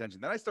wasn't paying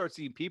attention. Then I started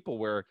seeing people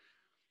where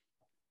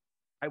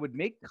I would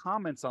make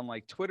comments on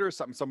like Twitter or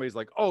something. Somebody's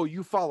like, "Oh,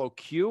 you follow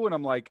Q?" And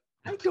I'm like,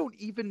 I don't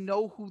even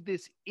know who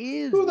this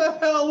is. Who the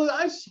hell?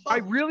 I I saw.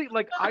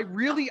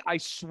 really I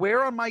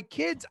swear on my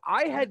kids,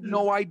 I had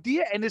no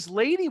idea. And this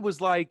lady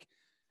was like,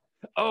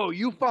 "Oh,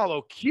 you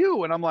follow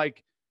Q?" And I'm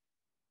like,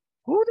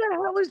 who the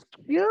hell is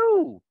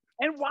Q?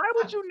 And why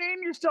would you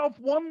name yourself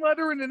one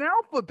letter in an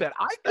alphabet?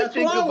 I could That's what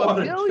think I of a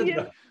wanted to million,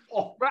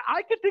 know. right?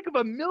 I could think of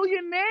a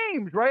million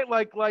names, right?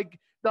 Like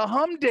the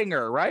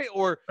Humdinger, right?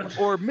 Or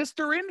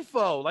Mr.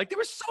 Info. Like there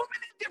were so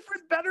many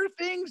different better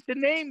things to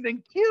name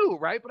than Q,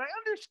 right? But I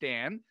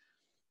understand.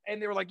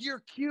 And they were like,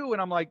 "You're Q,"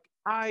 and I'm like,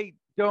 I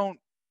don't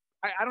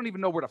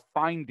even know where to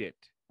find it,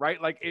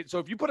 right? Like so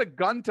if you put a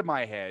gun to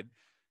my head,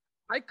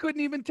 I couldn't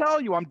even tell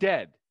you I'm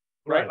dead,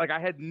 right? Right. Like I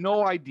had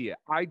no idea.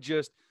 I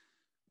just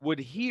would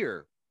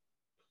hear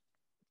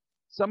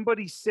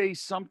somebody say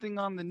something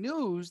on the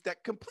news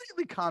that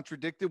completely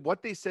contradicted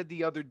what they said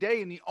the other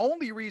day. And the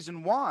only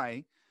reason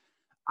why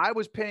I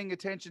was paying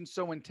attention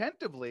so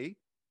attentively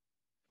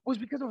was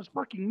because I was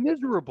fucking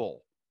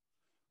miserable.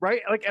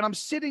 Right. Like, and I'm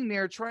sitting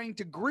there trying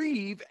to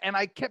grieve, and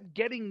I kept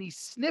getting these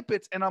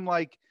snippets, and I'm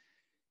like,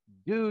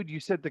 dude, you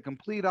said the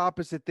complete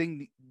opposite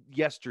thing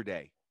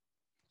yesterday.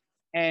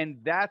 And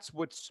that's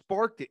what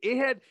sparked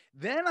it.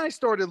 Then I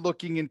started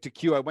looking into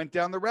Q. I went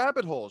down the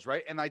rabbit holes,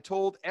 right? And I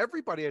told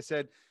everybody, I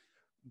said,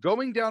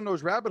 going down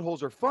those rabbit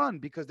holes are fun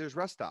because there's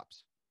rest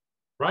stops.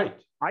 Right.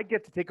 I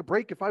get to take a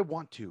break if I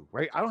want to,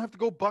 right? I don't have to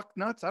go buck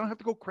nuts. I don't have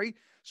to go crazy.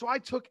 So I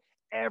took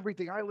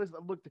everything. I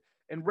looked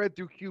and read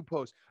through Q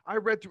posts. I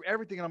read through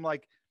everything, and I'm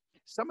like,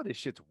 some of this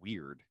shit's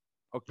weird.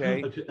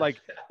 Okay. Like,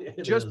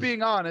 just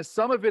being honest,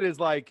 some of it is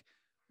like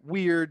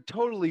weird,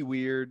 totally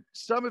weird.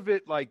 Some of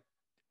it, like,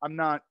 I'm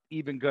not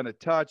even going to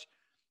touch.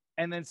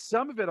 And then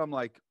some of it, I'm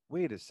like,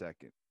 wait a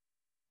second.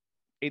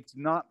 It's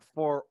not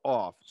far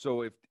off.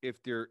 So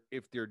if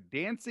they're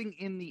dancing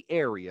in the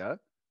area,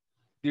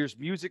 there's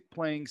music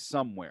playing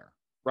somewhere,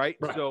 right?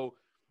 Right. So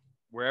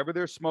wherever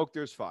there's smoke,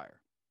 there's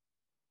fire.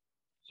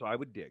 So I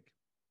would dig,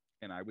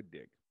 and I would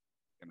dig,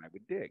 and I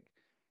would dig.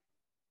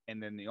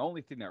 And then the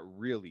only thing that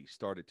really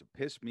started to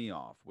piss me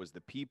off was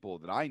the people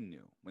that I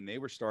knew when they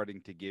were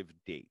starting to give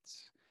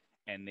dates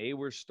and they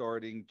were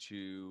starting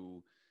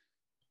to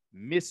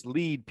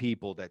mislead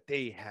people that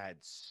they had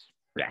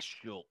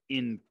special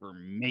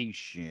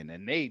information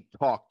and they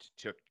talked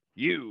to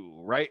you,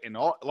 right? And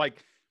all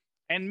like,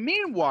 and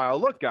meanwhile,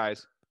 look,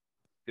 guys,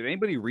 did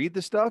anybody read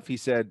the stuff? He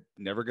said,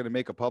 never going to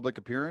make a public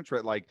appearance,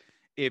 right? Like,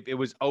 if it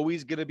was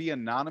always going to be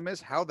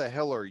anonymous, how the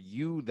hell are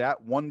you that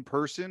one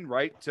person,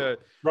 right?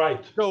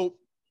 Right. So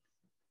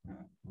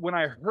when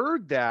I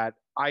heard that,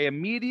 I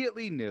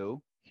immediately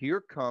knew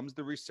here comes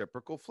the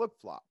reciprocal flip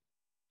flop,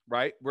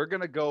 right? We're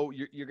going to go,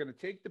 you're going to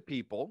take the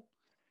people,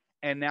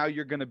 and now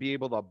you're going to be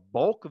able to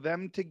bulk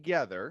them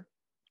together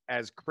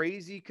as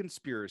crazy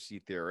conspiracy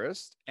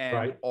theorists and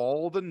Right.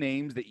 all the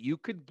names that you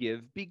could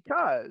give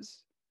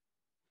because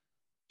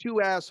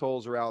two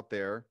assholes are out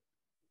there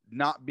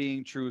not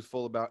being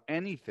truthful about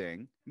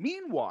anything.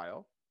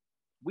 Meanwhile,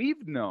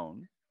 we've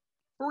known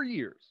for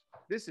years.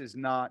 This is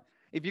not,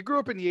 if you grew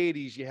up in the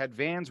 80s, you had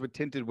vans with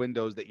tinted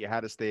windows that you had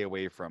to stay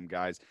away from,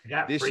 guys. I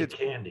got This free shit's,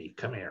 candy.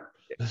 Come here.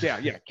 yeah,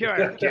 come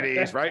here,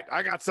 kitties, right?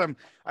 I got some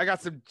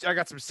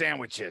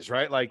sandwiches,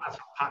 right? Like,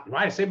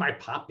 Why I say my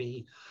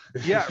poppy?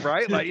 yeah,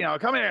 right? Like,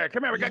 come here.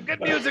 We got good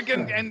music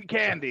and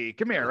candy.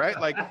 Come here, right?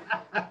 Like,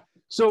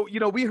 so,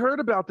 we heard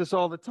about this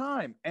all the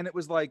time. And it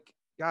was like,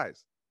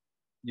 guys,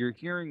 you're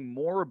hearing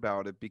more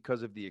about it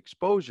because of the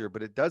exposure,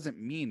 but it doesn't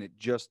mean it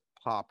just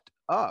popped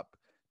up.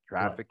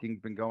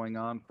 Trafficking's been going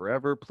on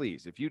forever.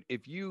 Please, if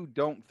you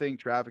don't think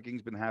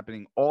trafficking's been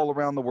happening all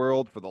around the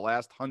world for the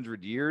last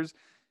 100 years,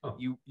 Oh,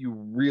 you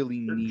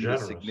really they're need a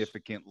generous.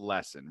 significant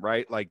lesson,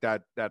 right? Like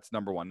that's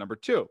number one. Number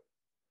two,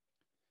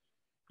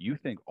 you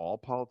think all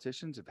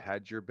politicians have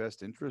had your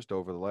best interest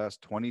over the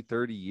last 20,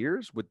 30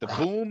 years with the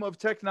boom of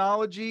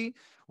technology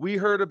we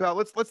heard about?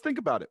 Let's think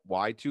about it.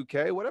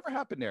 Y2K, whatever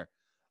happened there?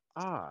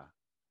 Ah,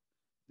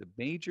 the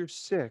major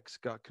six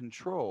got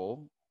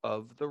control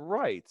of the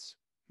rights.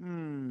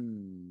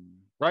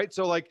 Right?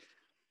 So like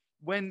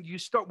when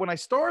I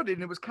started,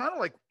 and it was kind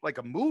of like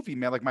a movie,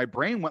 man. Like my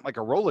brain went like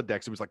a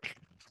Rolodex. It was like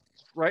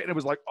right. And it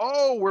was like,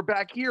 oh, we're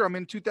back here. I'm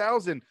in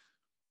 2000.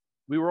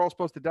 We were all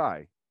supposed to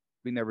die.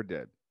 We never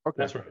did. Okay.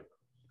 That's right.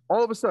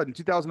 All of a sudden,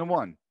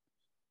 2001,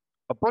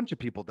 a bunch of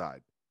people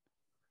died,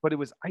 but it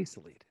was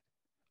isolated.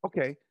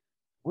 Okay.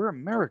 We're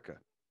America.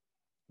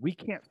 We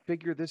can't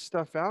figure this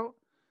stuff out.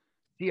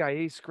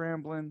 CIA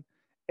scrambling,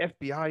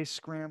 FBI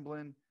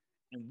scrambling,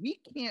 and we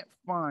can't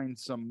find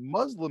some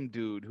Muslim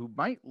dude who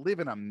might live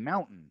in a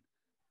mountain.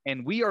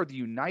 And we are the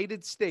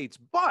United States,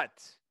 but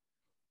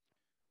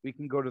we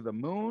can go to the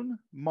moon,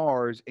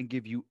 Mars, and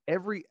give you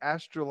every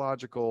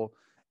astrological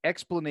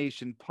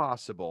explanation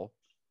possible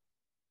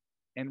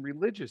and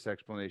religious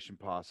explanation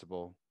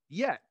possible.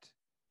 Yet,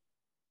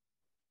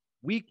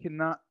 we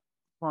cannot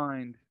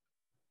find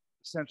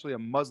essentially a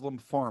Muslim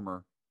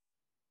farmer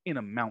in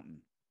a mountain.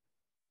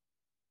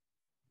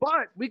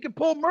 But we can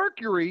pull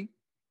mercury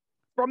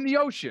from the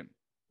ocean.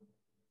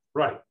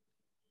 Right.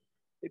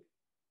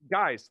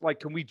 Guys, like,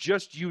 can we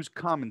just use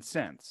common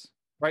sense?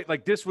 Right?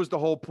 Like, this was the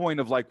whole point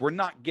of like, we're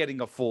not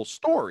getting a full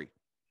story.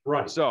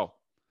 Right. So,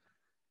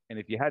 and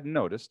if you hadn't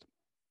noticed,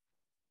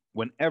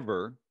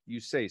 whenever you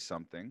say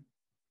something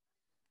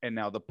and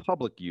now the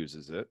public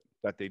uses it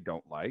that they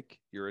don't like,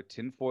 you're a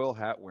tinfoil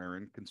hat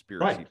wearing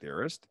conspiracy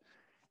theorist,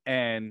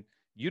 and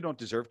you don't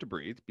deserve to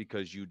breathe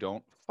because you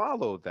don't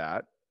follow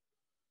that.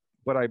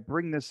 But I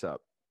bring this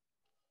up.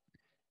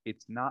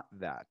 It's not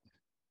that.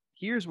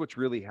 Here's what's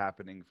really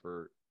happening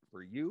for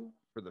you,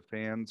 for the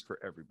fans, for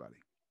everybody.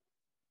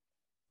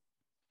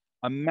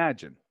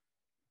 Imagine,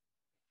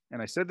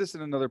 and I said this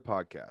in another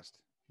podcast,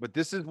 but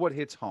this is what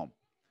hits home.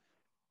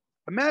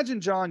 Imagine,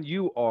 John,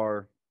 you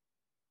are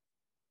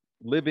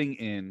living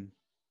in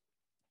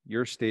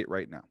your state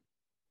right now.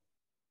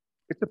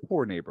 It's a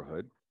poor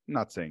neighborhood. I'm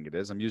not saying it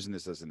is. I'm using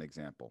this as an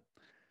example.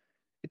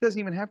 It doesn't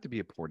even have to be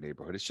a poor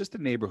neighborhood. It's just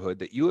a neighborhood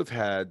that you have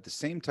had the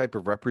same type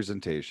of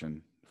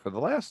representation for the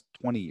last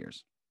 20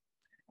 years.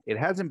 It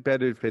hasn't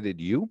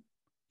benefited you,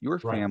 your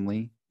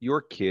family,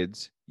 your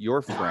kids,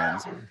 your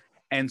friends.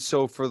 And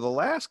so for the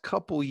last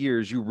couple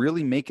years, you're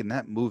really making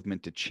that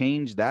movement to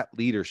change that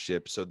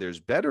leadership so there's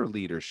better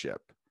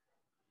leadership.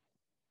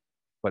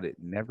 But it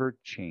never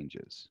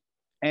changes.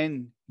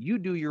 And you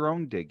do your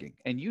own digging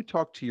and you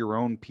talk to your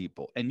own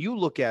people and you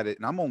look at it.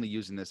 And I'm only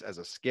using this as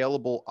a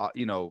scalable,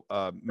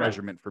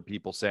 measurement for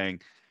people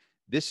saying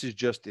this is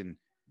just in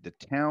the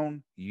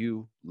town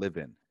you live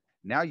in.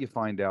 Now you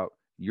find out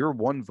your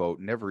one vote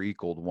never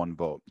equaled one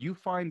vote. You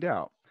find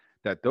out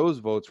that those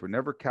votes were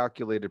never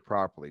calculated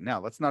properly. Now,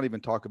 let's not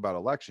even talk about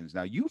elections.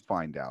 Now you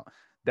find out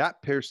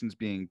that person's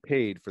being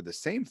paid for the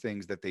same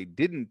things that they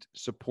didn't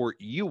support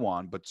you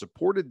on, but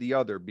supported the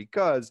other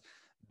because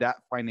that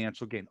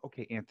financial gain.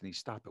 Okay, Anthony,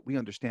 stop it. We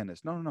understand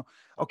this. No, no, no.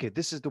 Okay,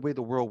 this is the way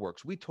the world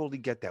works. We totally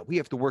get that. We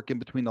have to work in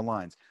between the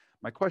lines.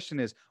 My question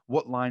is,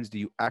 what lines do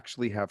you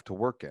actually have to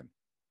work in?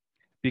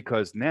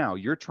 Because now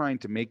you're trying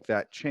to make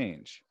that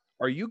change.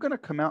 Are you going to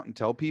come out and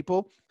tell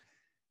people,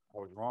 I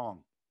was wrong?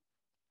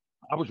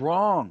 I was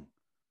wrong.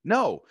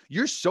 No,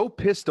 you're so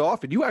pissed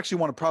off and you actually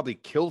want to probably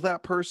kill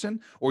that person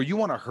or you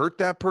want to hurt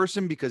that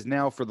person because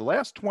now for the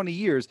last 20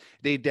 years,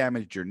 they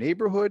damaged your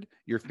neighborhood,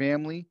 your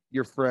family,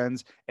 your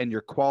friends, and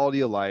your quality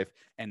of life.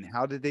 And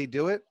how did they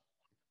do it?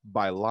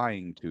 By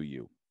lying to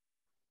you.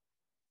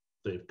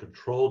 They've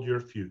controlled your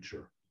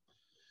future.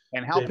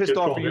 And how They've pissed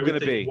off are controlled you going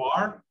to everything be? you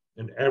are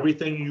and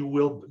everything you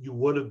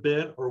would have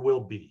been or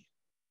will be.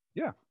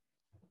 Yeah.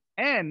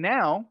 And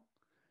now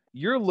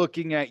you're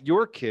looking at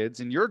your kids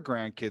and your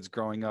grandkids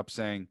growing up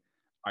saying,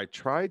 I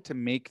tried to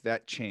make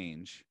that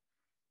change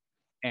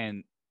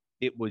and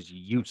it was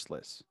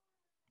useless.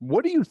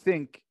 What do you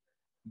think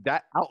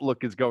that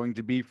outlook is going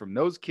to be from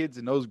those kids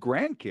and those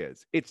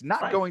grandkids? It's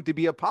not Right. going to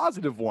be a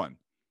positive one.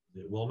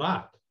 It will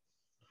not.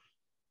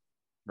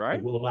 Right?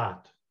 It will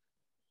not.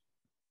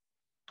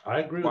 I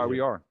agree Why with we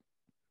you. are.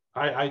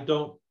 I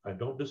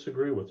don't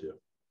disagree with you.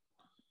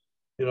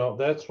 You know,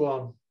 that's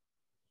one.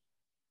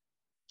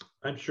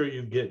 I'm sure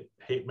you get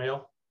hate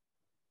mail.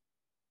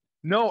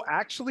 No,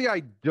 actually, I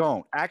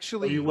don't. Oh,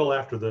 Actually, you will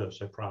after this,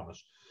 I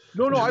promise.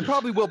 no, I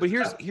probably will. But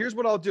here's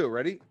what I'll do.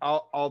 Ready?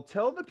 I'll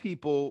tell the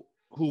people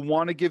who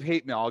want to give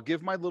hate mail. I'll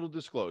give my little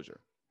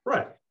disclosure.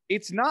 Right.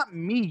 It's not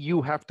me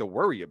you have to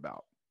worry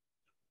about.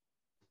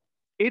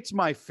 It's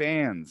my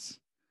fans.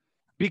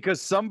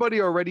 Because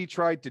somebody already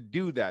tried to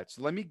do that.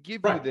 So let me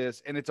give you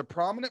this. And it's a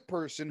prominent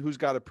person who's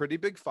got a pretty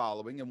big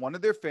following. And one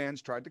of their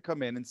fans tried to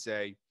come in and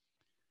say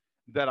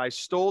that I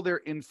stole their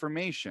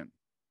information.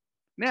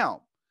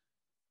 Now,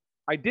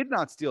 I did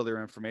not steal their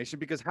information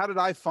because how did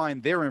I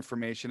find their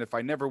information if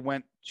I never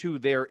went to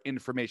their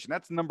information?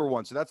 That's number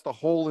one. So that's the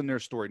hole in their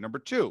story. Number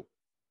two,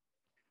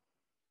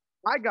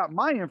 I got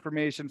my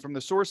information from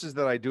the sources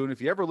that I do. And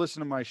if you ever listen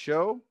to my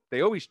show,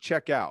 they always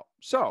check out.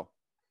 So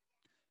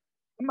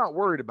I'm not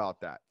worried about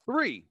that.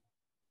 Three,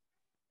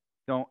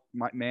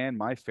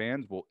 my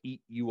fans will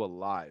eat you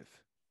alive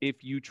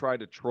if you try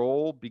to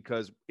troll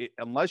because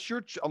unless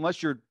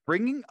you're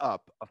bringing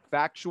up a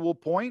factual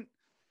point,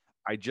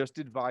 I just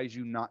advise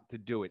you not to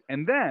do it.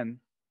 And then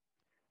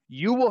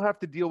you will have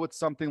to deal with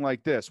something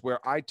like this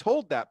where I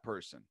told that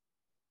person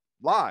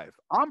live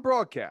on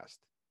broadcast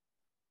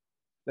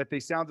that they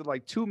sounded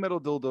like two metal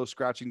dildos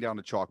scratching down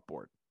a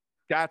chalkboard.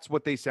 That's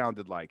what they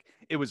sounded like.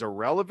 It was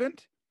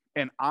irrelevant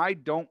and I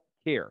don't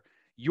care.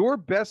 Your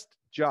best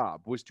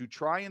job was to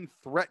try and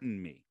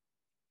threaten me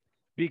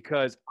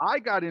because I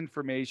got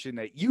information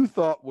that you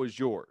thought was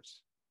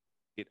yours.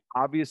 It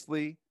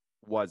obviously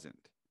wasn't.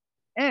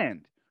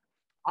 And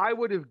I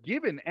would have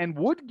given and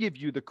would give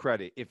you the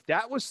credit if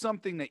that was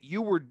something that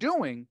you were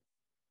doing.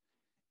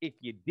 If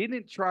you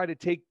didn't try to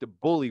take the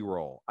bully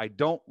role, I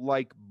don't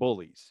like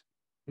bullies.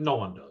 No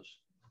one does.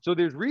 So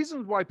there's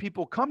reasons why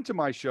people come to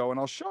my show and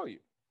I'll show you.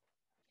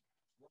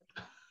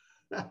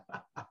 So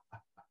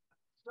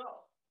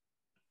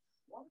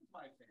one of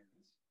my fans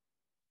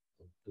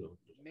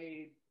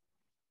made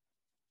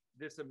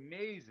this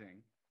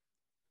amazing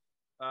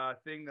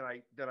thing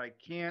that I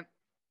can't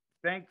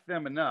thank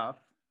them enough,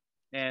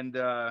 and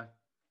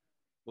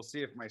we'll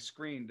see if my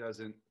screen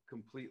doesn't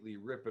completely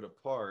rip it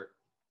apart.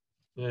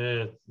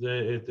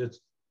 It's.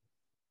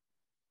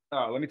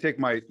 Let me take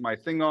my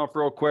thing off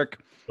real quick.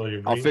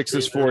 So I'll fix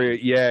this for you.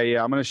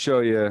 Yeah. I'm going to show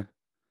you.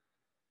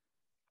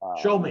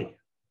 Show me.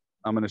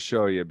 I'm going to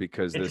show you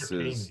because this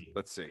Entertain is. me.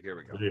 Let's see. Here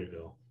we go. There you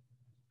go.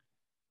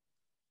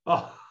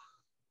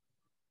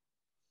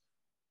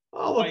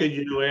 Oh, look at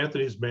you,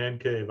 Anthony's man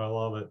cave. I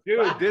love it,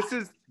 dude.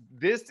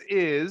 This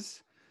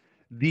is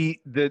the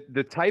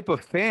type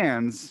of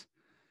fans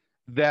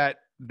that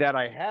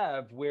I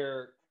have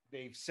where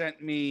they've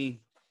sent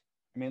me.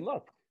 I mean,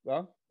 look,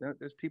 well,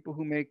 there's people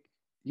who make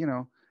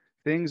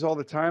things all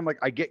the time. Like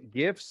I get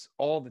gifts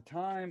all the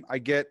time. I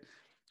get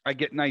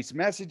nice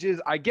messages.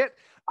 I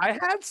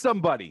had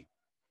somebody.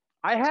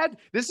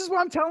 This is what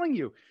I'm telling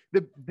you.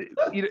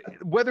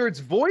 Whether it's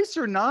voice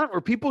or not, or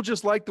people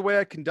just like the way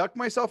I conduct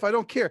myself, I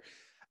don't care.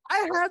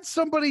 I had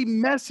somebody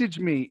message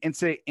me and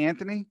say,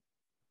 Anthony,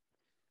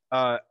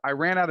 I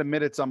ran out of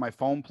minutes on my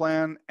phone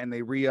plan and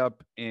they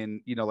re-up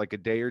in, like a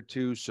day or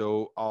two.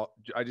 So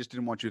I just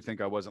didn't want you to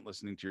think I wasn't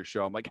listening to your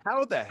show. I'm like,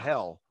 how the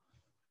hell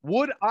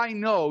would I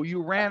know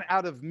you ran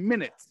out of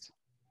minutes?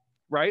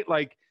 Right?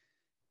 Like,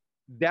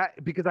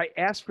 that because I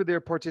asked for their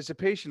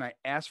participation. I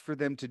asked for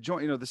them to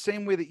join, the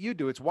same way that you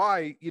do. It's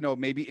why,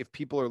 maybe if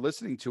people are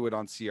listening to it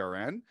on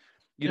CRN,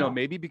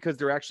 maybe because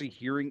they're actually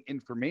hearing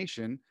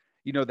information,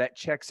 that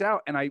checks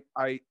out. And I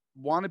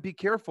want to be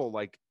careful.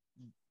 Like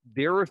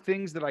there are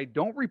things that I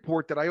don't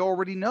report that I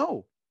already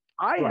know.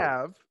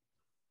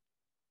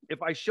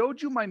 If I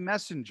showed you my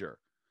messenger,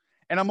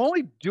 and I'm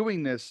only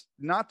doing this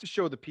not to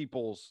show the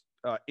people's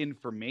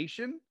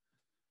information,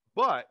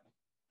 but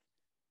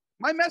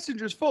my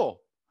messenger's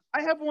full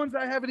I have ones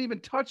I haven't even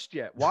touched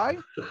yet. Why?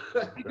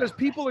 Because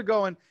people are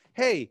going,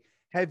 hey,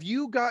 have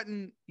you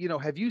gotten,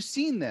 have you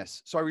seen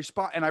this? So I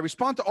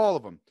respond to all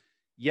of them.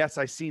 Yes,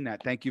 I seen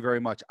that. Thank you very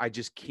much. I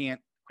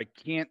can't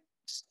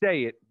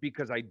say it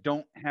because I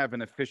don't have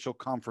an official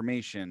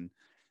confirmation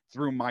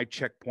through my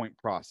checkpoint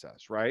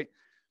process, right?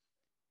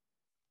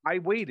 I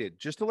waited,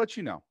 just to let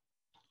you know,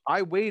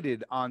 I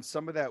waited on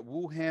some of that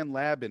Wuhan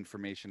lab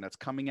information that's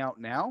coming out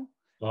now.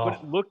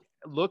 But Oh,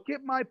 look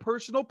at my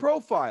personal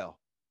profile.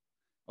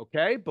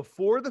 Okay.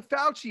 Before the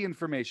Fauci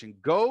information,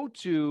 go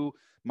to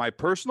my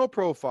personal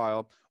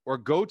profile or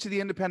go to the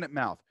Independent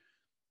Mouth.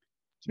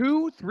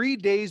 2-3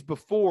 days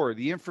before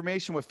the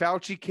information with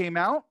Fauci came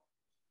out,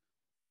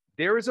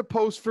 there is a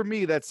post for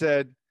me that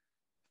said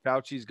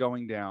Fauci's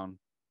going down.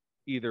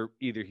 Either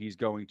he's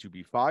going to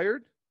be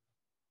fired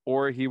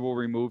or he will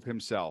remove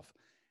himself.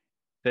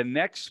 The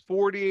next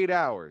 48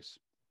 hours,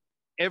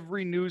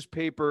 every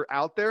newspaper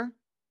out there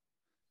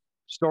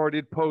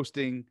started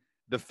posting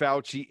the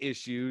Fauci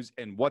issues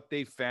and what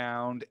they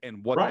found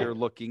and what right. they're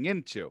looking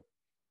into.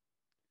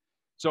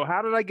 So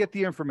how did I get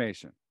the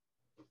information?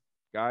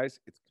 Guys,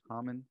 it's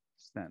common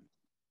sense.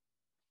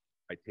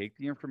 I take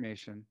the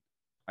information,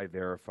 I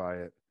verify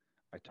it,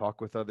 I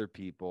talk with other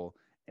people,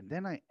 and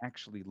then I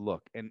actually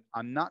look. And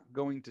I'm not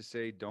going to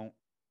say don't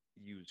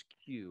use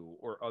Q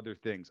or other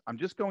things. I'm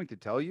just going to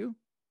tell you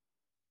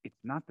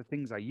it's not the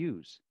things I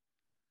use.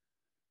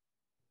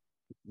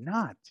 It's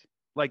not.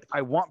 Like,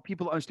 I want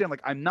people to understand,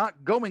 like, I'm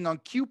not going on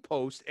Q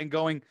post and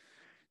going,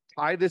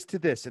 tie this to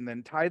this, and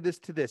then tie this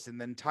to this,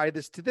 and then tie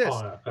this to this.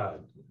 Oh,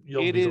 God.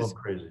 You'll It be is going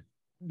crazy.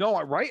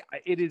 no, right?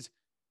 It is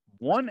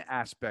one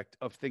aspect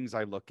of things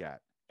I look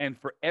at. And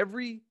for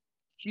every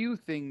Q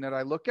thing that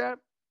I look at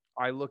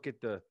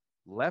the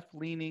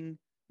left-leaning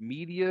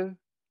media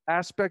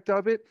aspect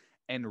of it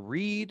and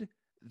read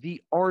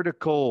the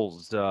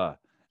articles,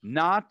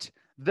 not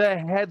the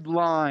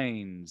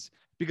headlines.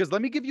 Because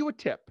let me give you a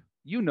tip.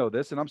 You know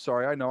this, and I'm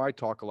sorry. I know I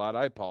talk a lot.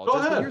 I Go apologize.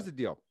 But ahead. here's the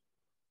deal.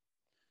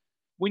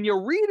 When you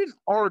read an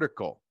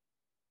article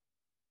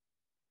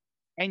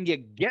and you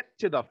get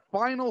to the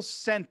final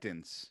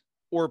sentence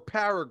or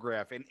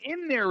paragraph, and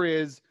in there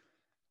is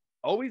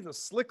always a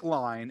slick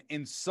line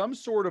in some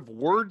sort of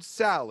word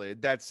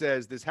salad that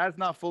says this has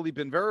not fully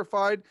been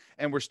verified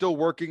and we're still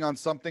working on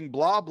something,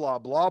 blah, blah,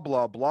 blah,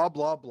 blah, blah,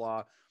 blah,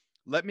 blah.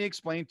 Let me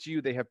explain to you,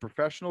 they have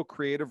professional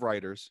creative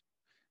writers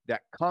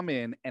that come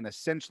in, and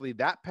essentially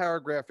that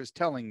paragraph is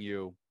telling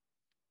you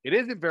it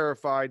isn't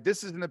verified.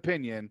 This is an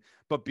opinion,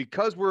 but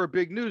because we're a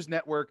big news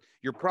network,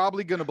 you're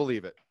probably going to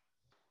believe it.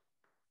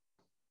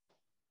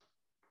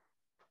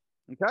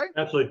 Okay?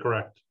 Absolutely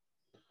correct.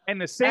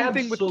 And the same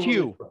thing with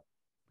Q. Correct.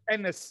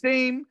 And the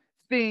same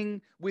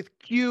thing with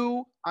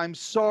Q. I'm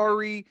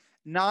sorry,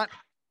 not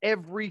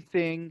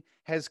everything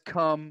has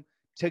come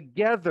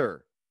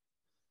together.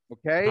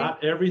 Okay?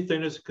 Not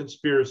everything is a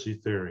conspiracy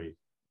theory.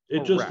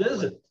 It just Correct.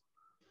 isn't.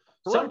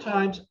 Correct.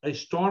 Sometimes a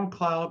storm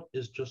cloud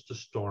is just a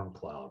storm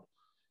cloud.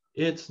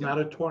 It's not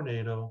a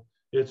tornado.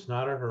 It's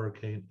not a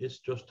hurricane. It's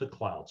just a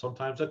cloud.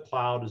 Sometimes a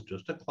cloud is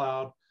just a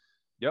cloud.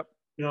 Yep.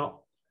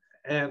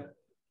 And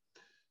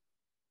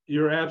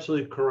you're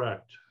absolutely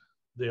correct.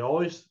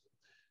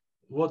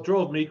 What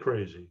drove me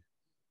crazy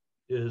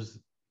is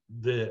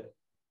that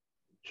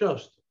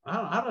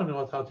I don't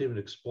know how to even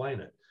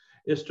explain it.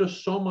 It's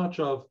just so much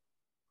of,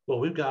 well,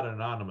 we've got an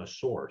anonymous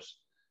source.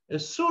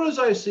 As soon as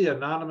I see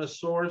anonymous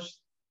source,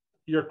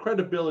 your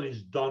credibility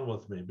is done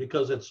with me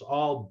because it's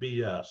all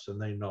BS and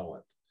they know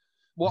it.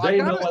 Well, they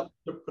know it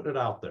to put it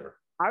out there.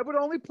 I would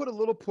only put a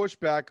little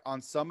pushback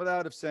on some of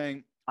that of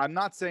saying, I'm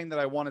not saying that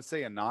I want to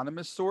say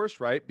anonymous source,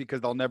 right? Because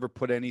they'll never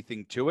put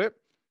anything to it.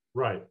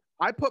 Right.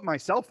 I put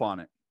myself on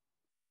it,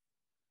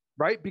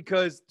 right?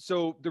 Because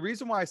so the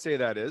reason why I say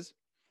that is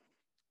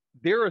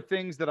there are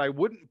things that I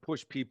wouldn't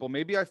push people.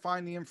 Maybe I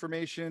find the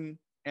information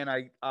and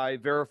I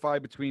verify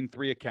between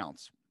 3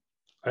 accounts.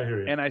 I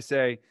hear you. And I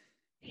say,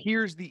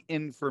 here's the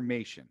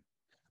information.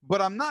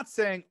 But I'm not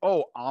saying,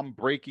 oh, I'm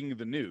breaking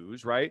the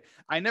news, right?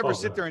 I never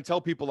sit there and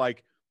tell people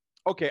like,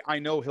 okay, I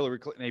know Hillary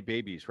Clinton ate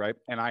babies, right?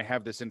 And I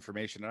have this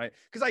information. And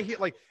because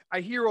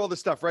I hear all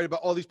this stuff, right?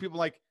 About all these people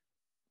like,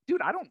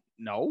 dude, I don't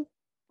know.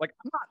 Like,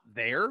 I'm not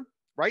there,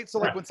 right? So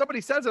like when somebody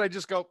says it, I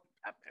just go,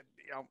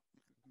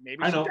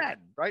 maybe she's dead,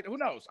 right? Who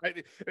knows?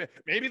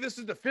 Maybe this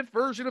is the 5th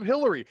version of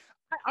Hillary.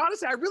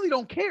 Honestly, I really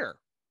don't care,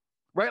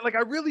 right? Like,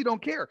 I really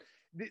don't care.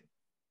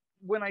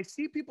 When I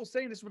see people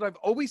saying this, what I've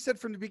always said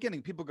from the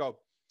beginning, people go,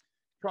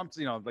 Trump's,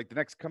 like the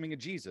next coming of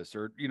Jesus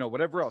or,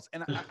 whatever else.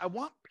 And I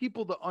want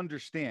people to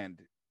understand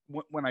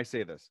when I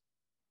say this,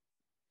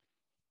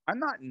 I'm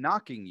not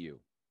knocking you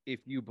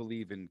if you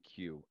believe in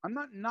Q. I'm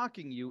not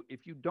knocking you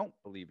if you don't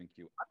believe in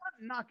Q.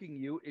 I'm not knocking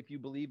you if you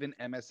believe in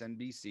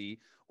MSNBC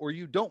or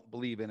you don't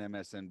believe in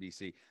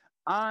MSNBC.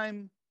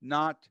 I'm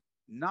not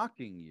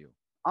knocking you.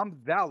 I'm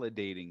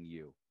validating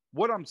you.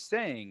 What I'm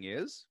saying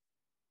is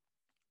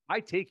I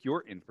take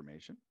your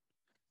information,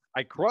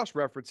 I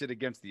cross-reference it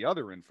against the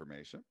other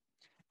information,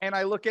 and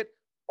I look at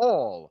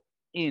all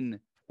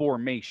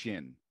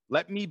information.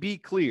 Let me be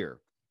clear.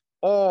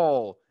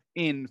 All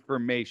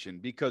information,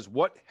 because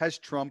what has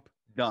Trump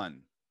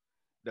done?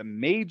 The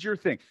major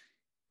thing.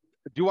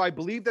 Do I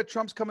believe that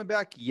Trump's coming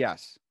back?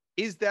 Yes.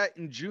 Is that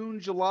in June,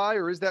 July,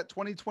 or is that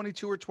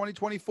 2022 or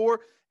 2024?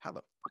 How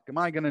the fuck am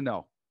I going to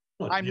know?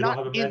 What, I'm you don't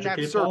not have a in magic that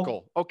eight ball?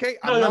 circle. Okay.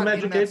 No, I'm you have a not in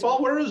magic that eight ball?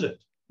 circle. Where is it?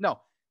 No.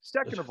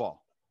 Second of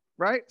all,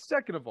 right?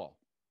 Second of all,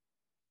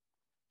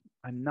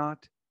 I'm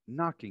not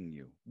knocking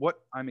you. What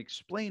I'm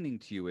explaining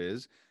to you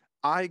is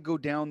I go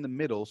down the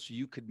middle so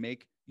you could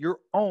make your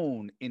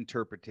own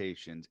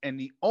interpretations. And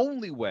the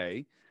only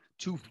way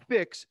to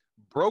fix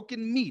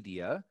broken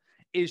media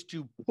is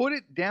to put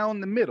it down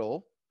the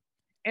middle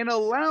and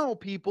allow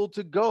people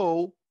to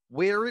go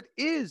where it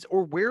is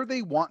or where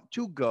they want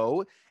to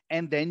go.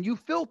 And then you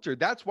filter.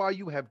 That's why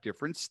you have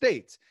different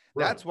states.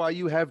 That's why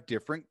you have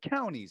different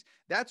counties.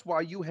 That's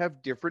why you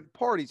have different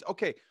parties.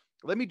 Okay,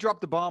 let me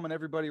drop the bomb on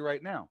everybody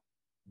right now.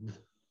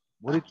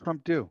 What did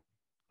Trump do?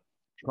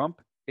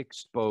 Trump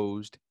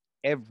exposed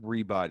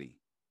everybody.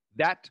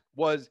 That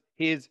was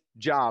his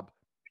job,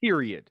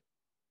 period.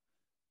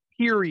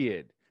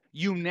 Period.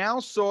 You now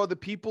saw the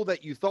people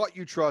that you thought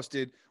you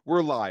trusted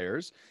were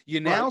liars. You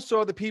now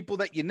saw the people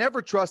that you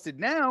never trusted.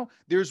 Now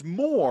there's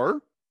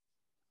more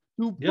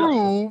to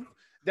prove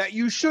that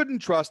you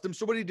shouldn't trust them.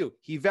 So what did he do?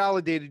 He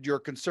validated your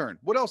concern.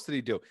 What else did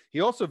he do?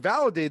 He also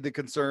validated the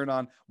concern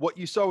on what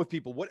you saw with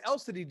people. What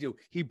else did he do?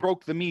 He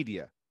broke the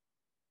media.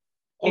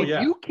 Oh,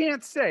 if you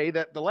can't say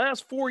that the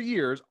last 4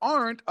 years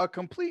aren't a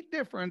complete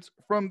difference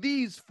from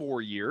these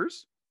 4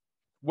 years,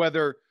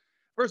 whether,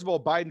 first of all,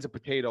 Biden's a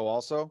potato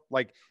also.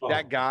 Like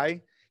that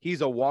guy,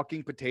 he's a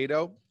walking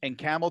potato. And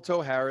Camel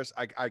Toe Harris,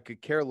 I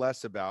could care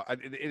less about.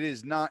 It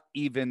is not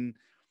even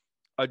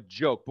a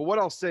joke. But what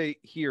I'll say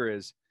here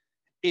is,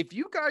 if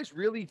you guys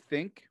really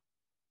think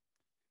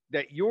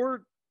that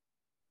you're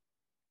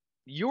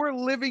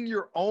living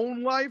your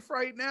own life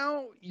right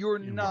now, you're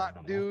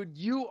not, dude.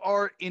 You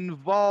are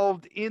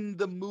involved in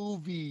the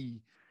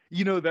movie,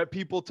 that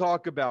people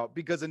talk about.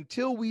 Because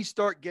until we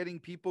start getting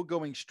people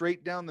going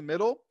straight down the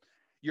middle,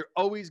 you're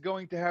always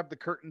going to have the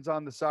curtains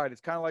on the side.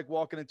 It's kind of like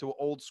walking into an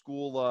old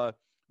school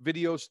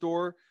video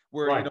store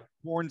where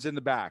porn's in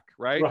the back,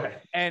 right?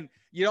 And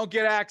you don't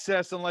get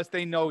access unless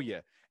they know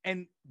you.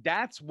 And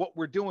that's what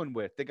we're doing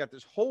with. They got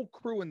this whole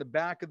crew in the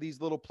back of these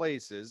little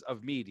places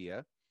of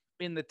media,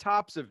 in the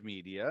tops of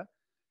media.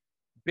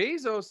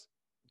 Bezos,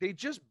 they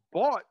just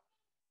bought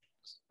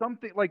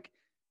something. Like,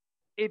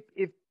 if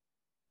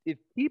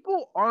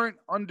people aren't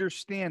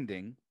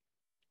understanding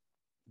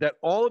that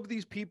all of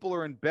these people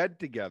are in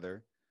bed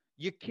together,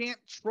 you can't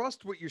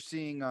trust what you're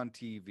seeing on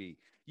TV.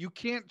 You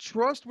can't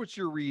trust what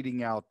you're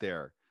reading out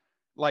there,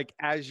 like,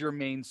 as your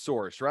main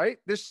source, right?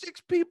 There's 6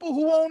 people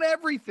who own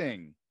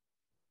everything.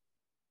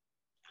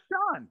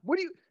 John,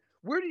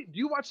 do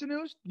you watch the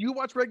news? Do you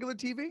watch regular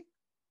TV?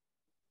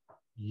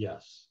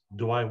 Yes.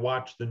 Do I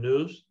watch the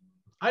news?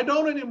 I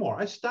don't anymore.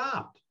 I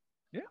stopped.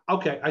 Yeah.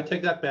 Okay, I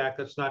take that back.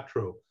 That's not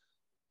true.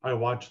 I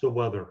watch the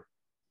weather.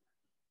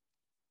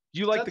 Do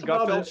you like the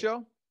Gutfeld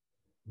show?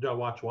 Do I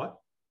watch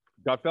what?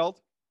 Gutfeld?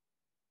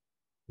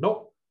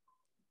 Nope.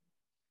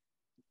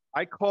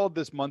 I called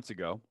this months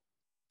ago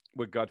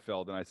with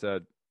Gutfeld, and I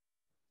said,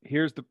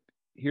 here's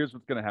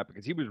what's going to happen.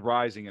 Because he was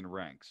rising in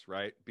ranks,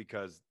 right?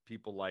 Because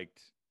people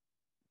liked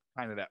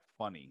kind of that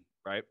funny,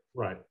 right?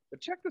 Right.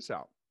 But check this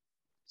out.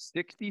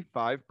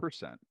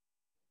 65%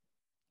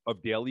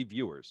 of daily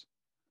viewers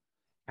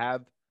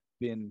have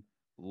been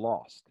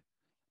lost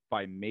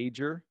by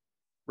major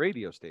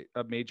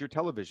major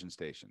television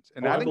stations.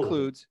 And that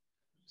includes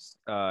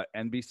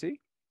NBC,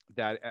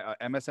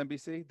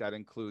 MSNBC, that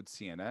includes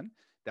CNN,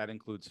 that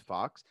includes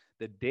Fox.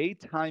 The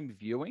daytime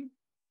viewing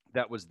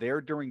that was there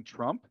during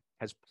Trump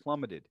has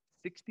plummeted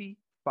 65%.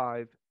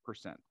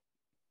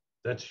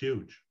 That's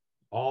huge.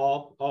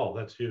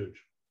 That's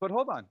huge. But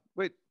hold on.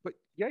 Wait, but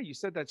yeah, you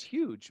said that's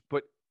huge,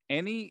 but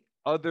any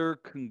other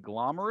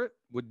conglomerate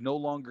would no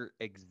longer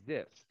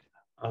exist.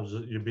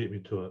 You beat me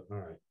to it. All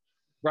right.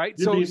 Right.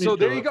 So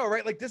there you go.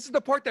 Right. Like, this is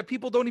the part that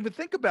people don't even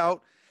think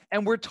about.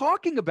 And we're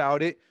talking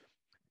about it.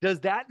 Does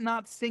that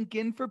not sink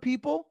in for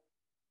people?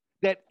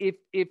 That if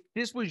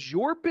this was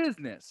your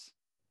business,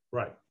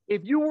 right?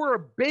 If you were a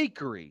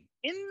bakery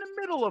in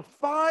the middle of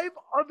 5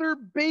 other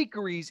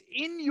bakeries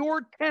in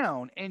your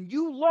town and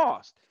you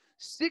lost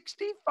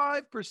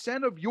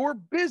 65% of your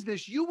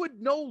business, you would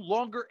no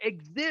longer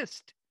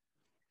exist.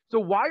 So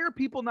why are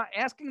people not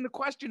asking the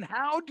question,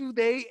 how do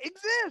they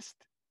exist?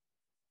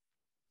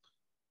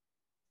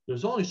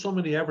 There's only so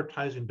many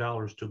advertising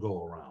dollars to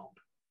go around.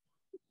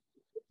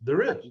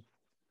 There is.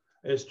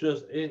 It's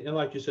just, and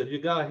like you said, you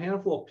got a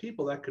handful of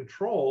people that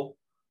control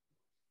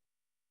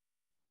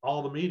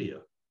all the media.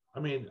 I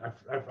mean,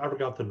 I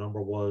forgot the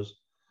number was,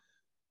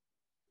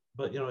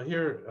 but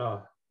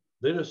here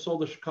they just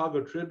sold the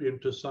Chicago Tribune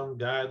to some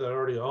guy that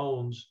already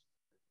owns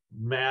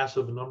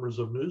massive numbers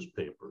of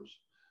newspapers.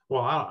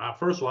 Well,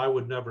 first of all, I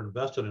would never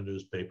invest in a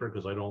newspaper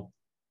because I don't,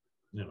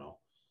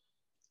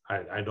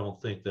 I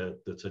don't think that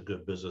that's a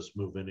good business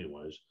move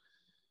anyways.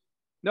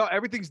 No,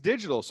 everything's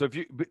digital. So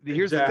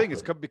here's the thing,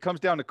 Exactly. it comes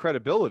down to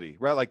credibility,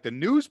 right? Like the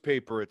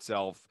newspaper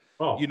itself,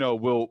 Oh,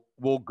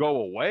 will go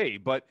away.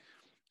 But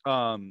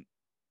um,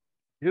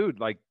 dude,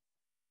 like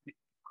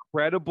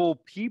credible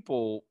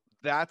people,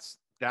 that's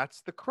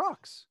the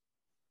crux.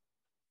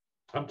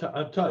 I'm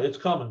telling you, it's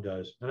coming,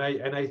 guys, and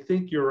I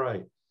think you're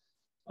right.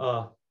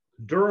 Uh,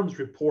 Durham's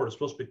report is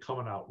supposed to be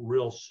coming out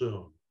real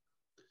soon,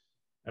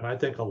 and I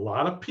think a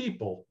lot of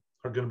people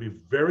are going to be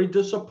very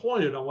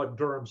disappointed on what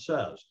Durham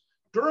says.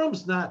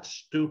 Durham's not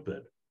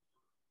stupid.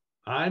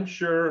 I'm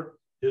sure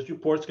his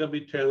report's going to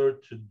be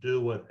tailored to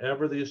do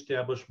whatever the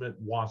establishment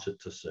wants it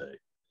to say.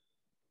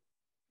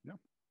 No,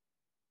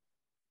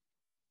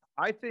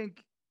 I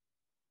think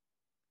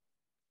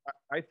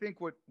I think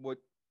what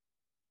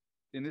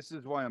and this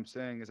is why I'm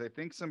saying is I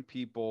think some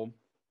people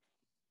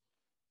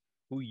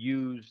who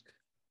used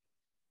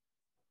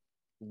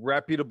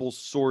reputable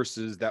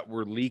sources that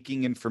were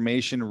leaking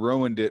information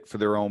ruined it for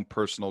their own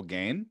personal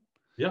gain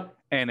Yep.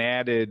 and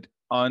added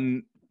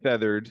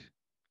unfeathered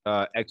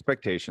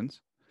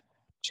expectations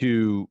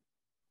to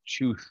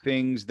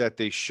things that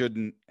they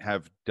shouldn't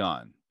have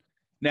done.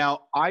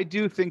 Now, I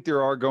do think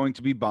there are going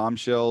to be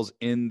bombshells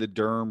in the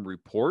Durham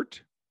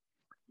report,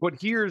 but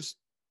here's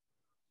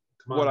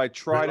Come what on, I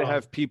try bring it to on.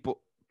 have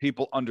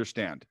people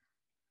understand.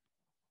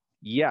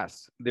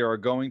 Yes, there are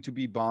going to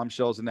be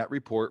bombshells in that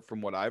report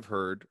from what I've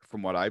heard,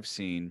 from what I've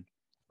seen,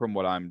 from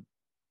what I'm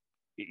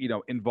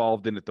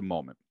involved in at the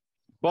moment.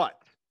 But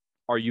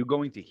are you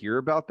going to hear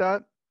about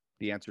that?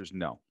 The answer is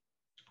no.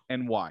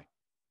 And why?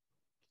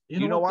 You Do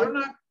know you know what? why? They're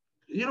not.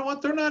 You know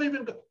what? They're not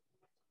even.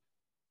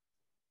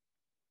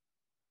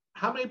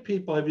 How many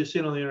people have you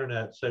seen on the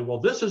internet say, "Well,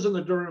 this is in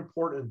the Durham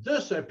report, and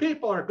this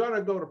people are going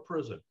to go to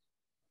prison"?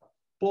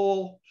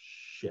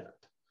 Bullshit.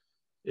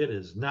 It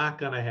is not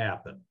going to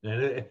happen,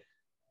 and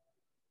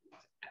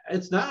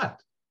it's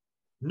not.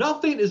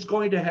 Nothing is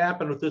going to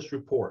happen with this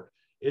report.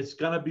 It's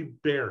going to be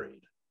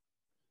buried.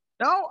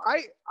 No,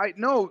 I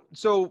no.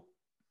 So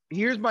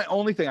here's my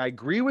only thing. I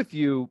agree with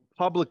you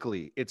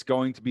publicly. It's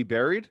going to be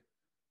buried,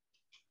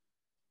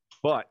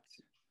 but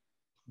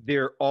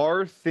there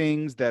are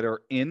things that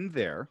are in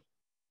there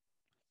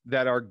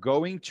that are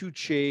going to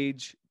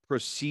change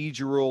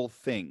procedural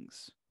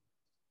things.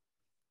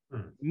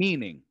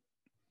 Meaning,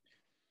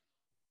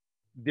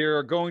 there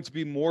are going to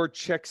be more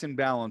checks and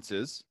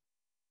balances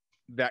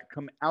that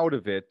come out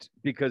of it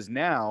because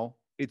now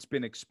it's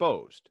been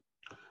exposed.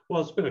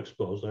 Well, it's been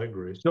exposed. I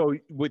agree. So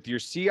with your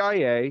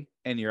CIA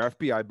and your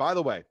FBI, by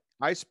the way,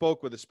 I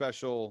spoke with a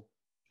special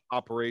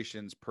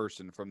operations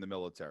person from the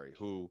military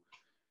who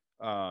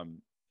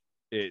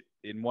it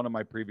in one of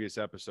my previous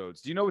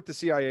episodes. Do you know what the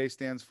CIA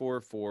stands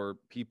for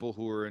people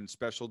who are in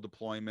special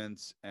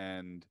deployments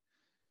and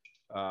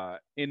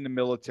in the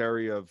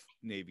military of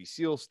Navy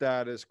SEAL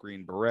status,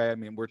 Green Beret? I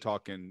mean, we're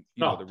talking,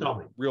 No, the tell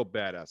me. real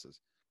badasses.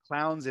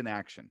 Clowns in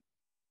action.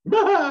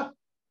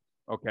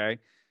 Okay.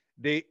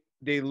 They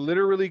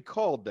literally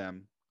called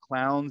them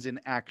clowns in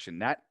action.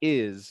 That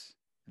is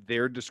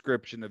their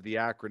description of the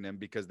acronym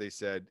because they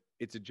said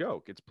it's a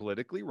joke. It's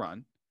politically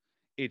run.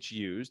 It's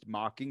used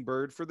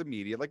mockingbird for the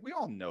media. Like we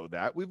all know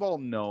that. We've all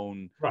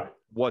known Right.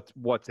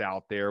 what's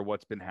out there,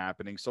 what's been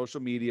happening. Social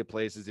media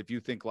places. If you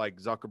think like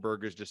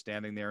Zuckerberg is just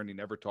standing there and he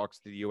never talks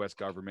to the US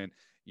government,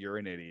 you're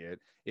an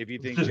idiot. If you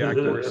think Jack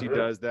Dorsey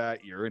does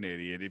that, you're an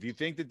idiot. If you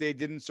think that they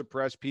didn't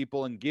suppress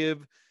people and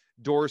give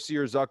Dorsey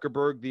or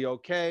Zuckerberg the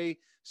okay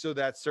so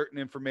that certain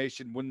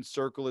information wouldn't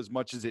circle as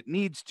much as it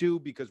needs to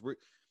because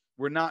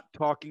we're not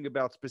talking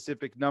about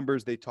specific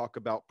numbers, they talk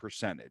about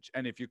percentage.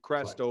 And if you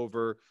crest Right.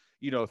 over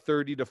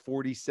 30 to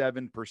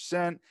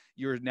 47%,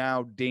 you're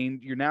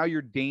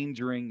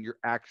endangering your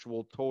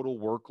actual total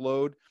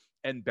workload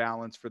and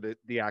balance for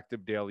the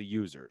active daily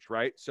users,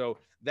 right? So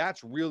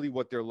that's really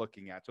what they're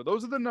looking at. So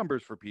those are the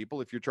numbers for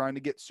people. If you're trying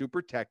to get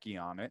super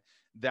techie on it,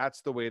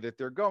 that's the way that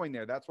they're going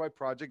there. That's why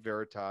Project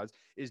Veritas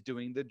is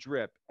doing the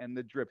drip and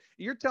the drip.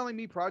 You're telling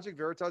me Project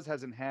Veritas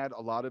hasn't had a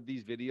lot of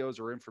these videos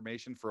or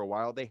information for a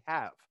while? They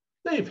have.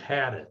 They've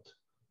had it.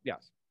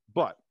 Yes.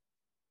 But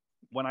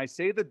when I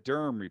say the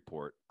Durham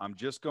report, I'm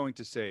just going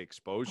to say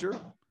exposure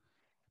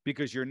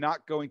because you're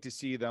not going to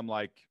see them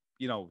like,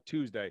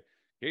 Tuesday,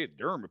 hey, the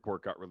Durham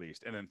report got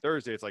released. And then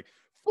Thursday, it's like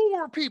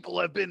 4 people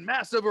have been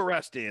massive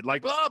arrested,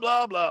 like blah,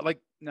 blah, blah. Like,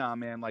 nah,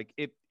 man, like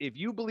if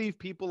you believe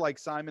people like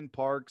Simon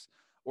Parks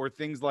or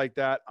things like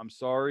that, I'm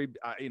sorry.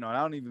 I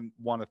don't even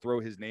want to throw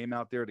his name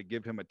out there to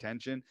give him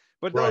attention.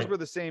 But those Right. were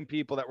the same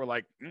people that were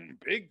like,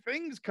 big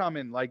things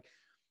coming. Like,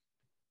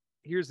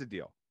 here's the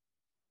deal.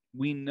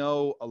 We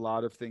know a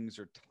lot of things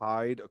are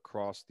tied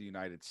across the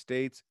United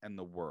States and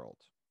the world.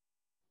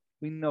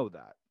 We know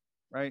that,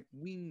 right?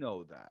 We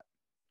know that.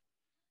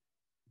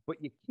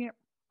 But you can't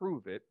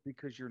prove it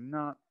because you're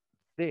not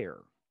there,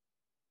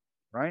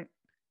 right?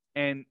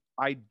 And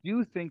I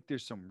do think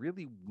there's some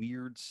really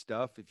weird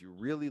stuff if you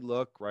really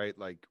look, right?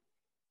 Like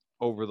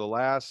over the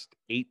last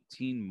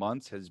 18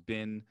 months has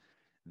been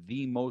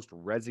the most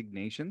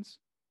resignations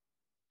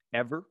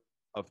ever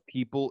of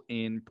people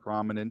in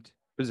prominent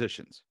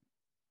positions.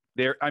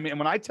 There, I mean,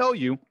 when I tell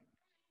you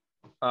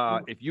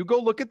If you go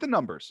look at the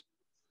numbers,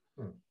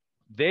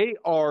 they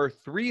are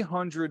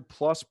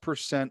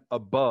 300+%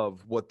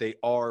 above what they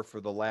are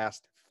for the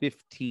last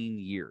 15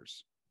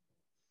 years.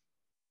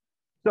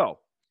 So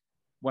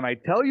when I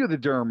tell you the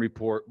Durham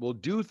report will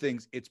do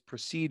things, it's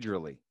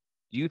procedurally.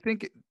 Do you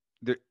think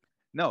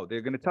no,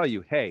 they're going to tell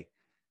you, hey,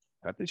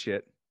 cut the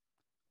shit,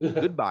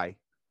 goodbye,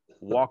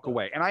 walk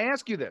away. And I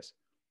ask you this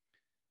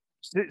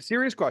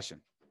serious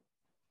question.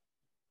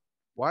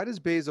 Why does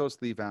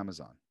Bezos leave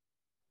Amazon?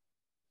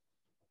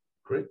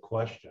 Great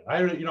question. I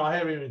haven't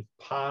even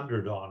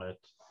pondered on it.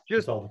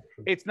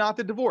 It's not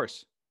the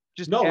divorce.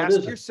 Just No,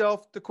 ask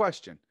yourself the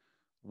question.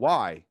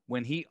 Why?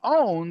 When he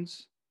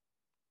owns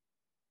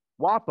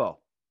WAPO.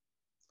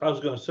 I was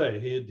going to say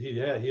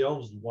he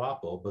owns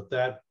WAPO, but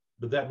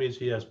that means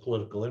he has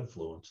political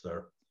influence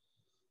there.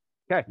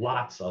 Okay.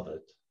 Lots of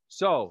it.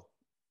 So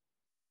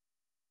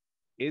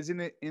isn't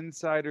it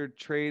insider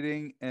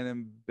trading and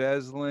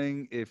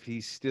embezzling if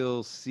he's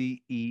still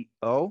CEO?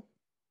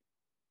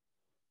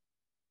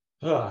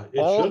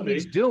 All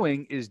he's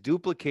doing is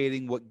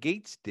duplicating what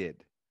Gates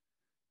did.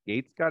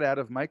 Gates got out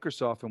of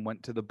Microsoft and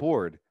went to the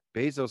board.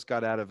 Bezos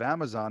got out of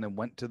Amazon and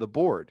went to the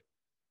board.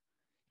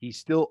 He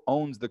still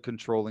owns the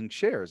controlling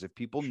shares, if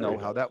people know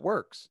how that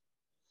works.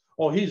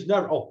 He's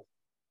never.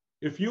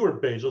 If you were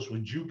Bezos,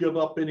 would you give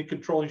up any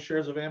controlling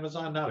shares of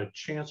Amazon? Not a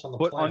chance on the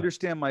planet. But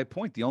understand my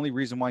point. The only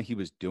reason why he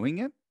was doing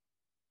it,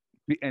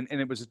 and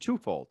it was a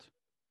twofold,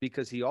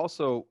 because he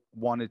also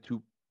wanted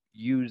to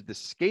use the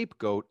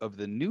scapegoat of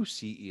the new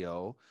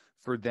CEO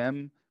for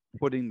them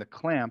putting the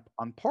clamp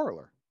on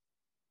Parler.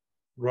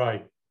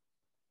 Right.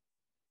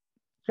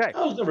 Okay.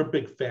 I was never a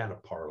big fan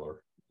of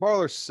Parler.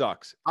 Parler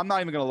sucks. I'm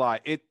not even going to lie.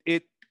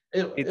 It's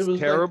was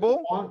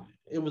terrible.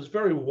 It was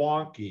very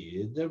wonky.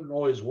 It didn't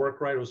always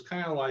work right. It was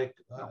kind of like,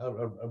 I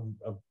don't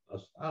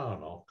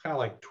know, kind of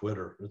like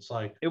Twitter. It's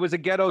like, it was a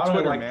ghetto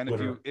Twitter, like man.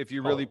 Twitter. If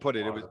you really put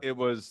it, it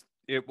was,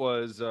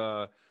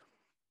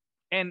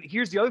 and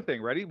here's the other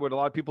thing, ready? What a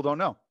lot of people don't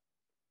know.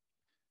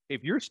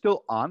 If you're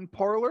still on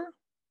Parler,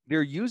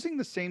 they're using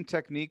the same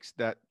techniques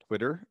that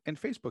Twitter and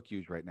Facebook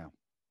use right now.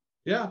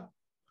 Yeah.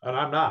 And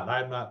I'm not.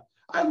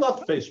 I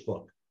love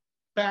Facebook.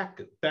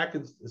 Back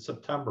in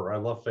September, I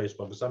love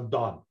Facebook because I'm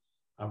done.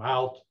 I'm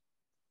out.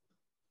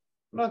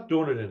 I'm not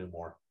doing it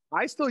anymore.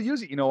 I still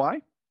use it. You know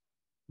why?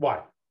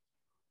 Why?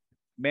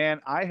 Man,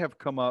 I have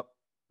come up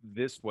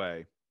this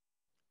way.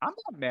 I'm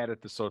not mad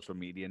at the social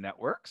media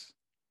networks.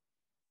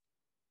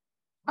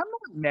 I'm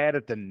not mad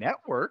at the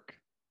network.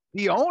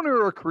 The owner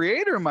or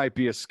creator might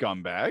be a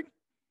scumbag.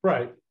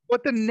 Right.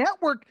 But the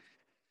network,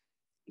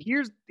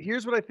 here's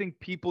what I think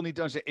people need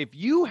to understand. If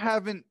you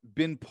haven't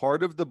been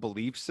part of the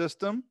belief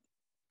system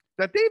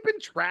that they've been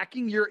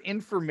tracking your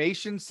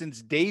information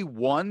since day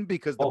one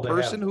because the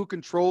person who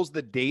controls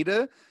the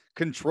data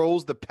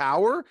controls the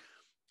power,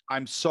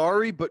 I'm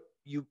sorry, but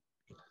you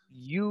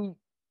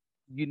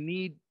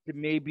need to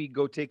maybe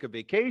go take a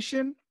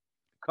vacation,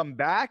 come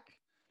back,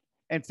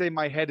 and say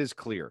my head is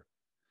clear.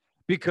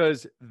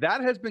 Because that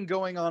has been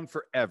going on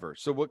forever.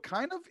 So what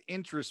kind of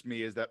interests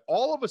me is that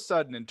all of a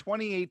sudden in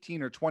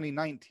 2018 or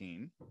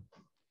 2019,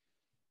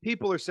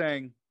 people are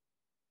saying,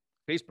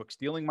 Facebook's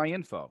stealing my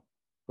info.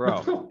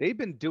 Bro, they've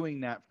been doing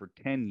that for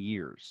 10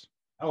 years.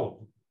 Oh,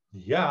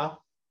 yeah.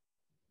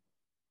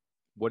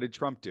 What did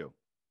Trump do?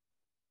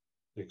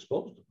 He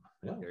exposed them.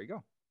 Yeah. There you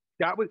go.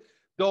 That was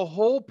the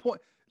whole point.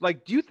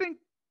 Like, do you think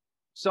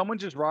someone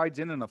just rides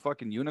in a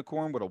fucking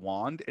unicorn with a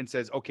wand and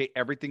says, okay,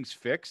 everything's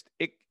fixed?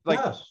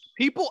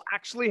 People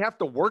actually have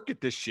to work at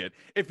this shit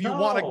if you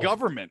want a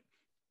government.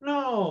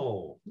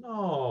 No.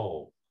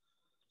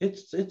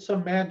 It's a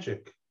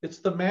magic. It's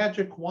the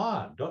magic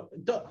wand.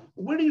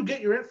 Where do you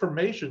get your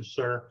information,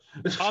 sir?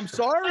 I'm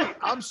sorry.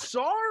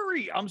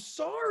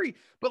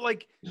 But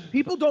like,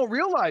 people don't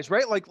realize,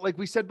 right? Like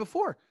we said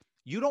before,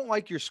 you don't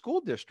like your school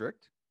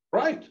district.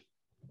 Right.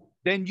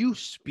 Then you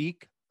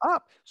speak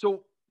up.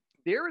 So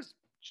there's,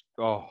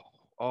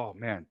 oh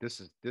man,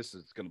 this is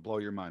going to blow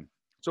your mind.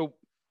 So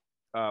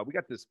we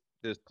got this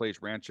place,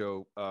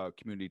 Rancho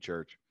Community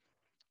Church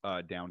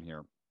down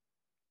here,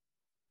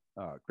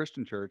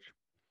 Christian church.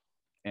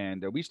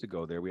 And we used to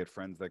go there. We had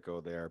friends that go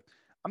there.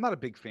 I'm not a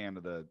big fan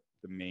of the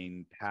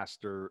main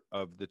pastor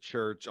of the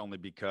church, only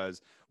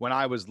because when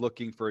I was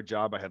looking for a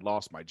job, I had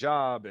lost my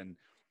job. And,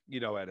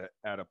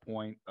 at a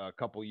point a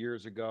couple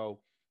years ago,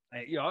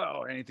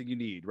 anything you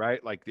need,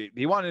 right? Like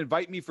he wanted to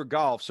invite me for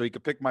golf so he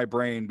could pick my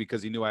brain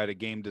because he knew I had a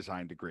game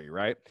design degree,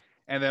 right?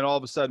 And then all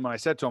of a sudden when I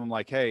said to him, I'm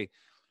like, hey,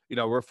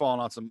 we're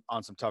falling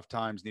on some tough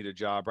times, need a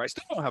job, right? I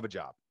still don't have a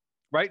job.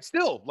 Right.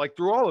 Still, like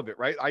through all of it.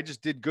 Right. I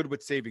just did good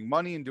with saving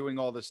money and doing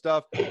all this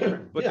stuff.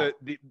 But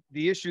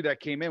the issue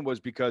that came in was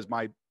because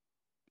I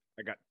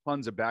got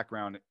tons of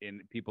background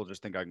and people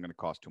just think I'm going to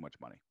cost too much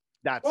money.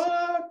 That's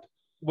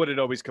what it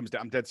always comes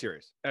down. I'm dead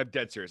serious.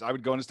 I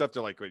would go into stuff.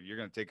 They're like, you're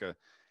going to take a,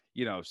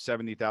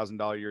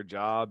 $70,000 a year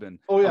job. And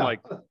I'm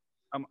like,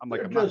 I'm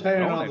not going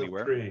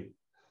anywhere.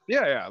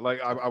 Yeah. Like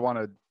I want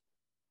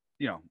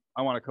to,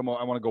 I want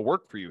to go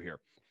work for you here.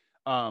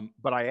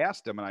 But I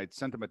asked him and I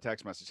sent him a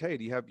text message. Hey,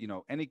 do you have,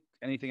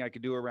 anything I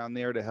could do around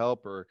there to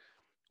help or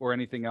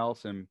anything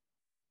else? And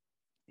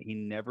he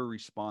never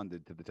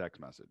responded to the text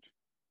message.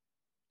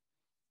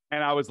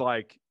 And I was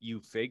like,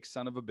 you fake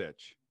son of a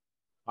bitch.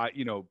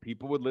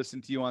 People would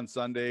listen to you on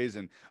Sundays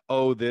and,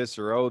 oh, this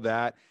or oh,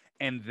 that.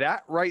 And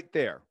that right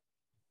there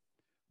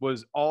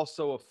was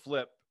also a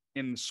flip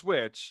in the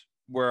switch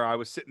where I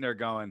was sitting there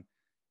going,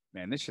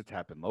 man, this shit's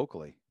happened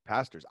locally.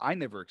 Pastors, I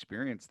never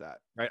experienced that,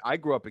 right? I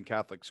grew up in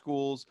Catholic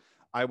schools.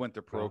 I went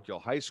to parochial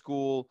high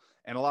school,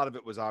 and a lot of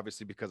it was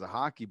obviously because of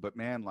hockey. But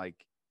man,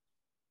 like,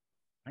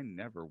 I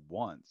never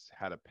once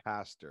had a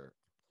pastor,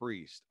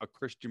 priest, a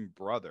Christian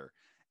brother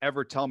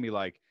ever tell me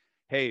like,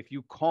 hey, if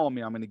you call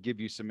me, I'm going to give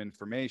you some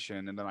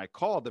information. And then I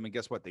called them, and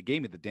guess what? They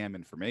gave me the damn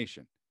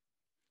information.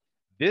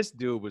 This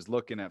dude was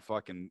looking at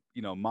fucking,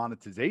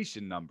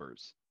 monetization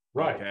numbers.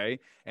 Right. Okay.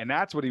 And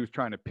that's what he was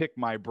trying to pick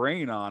my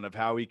brain on, of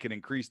how he can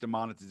increase the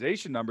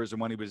monetization numbers.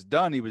 And when he was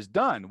done, he was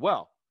done.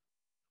 Well,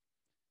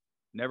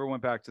 never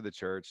went back to the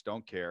church.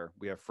 Don't care.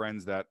 We have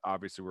friends that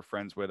obviously we're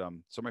friends with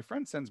him. So my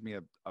friend sends me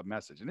a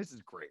message, and this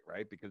is great,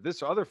 right? Because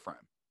this other friend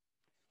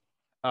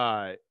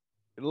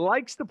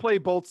likes to play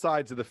both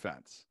sides of the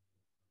fence.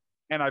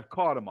 And I've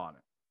caught him on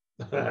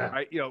it.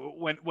 Right?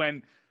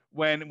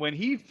 When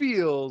he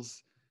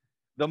feels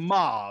the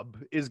mob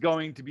is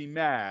going to be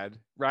mad,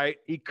 right?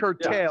 He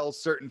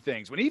curtails certain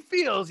things. When he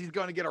feels he's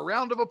going to get a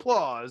round of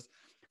applause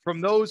from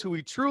those who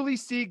he truly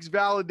seeks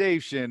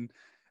validation,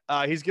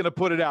 he's going to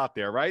put it out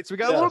there, right? So we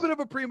got a little bit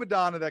of a prima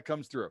donna that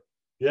comes through.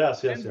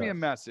 Sends me a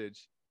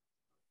message,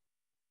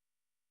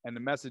 and the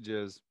message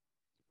is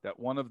that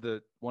one of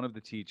the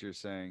teachers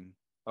saying,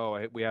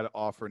 "Oh, we had an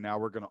offer. Now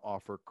we're going to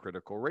offer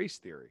critical race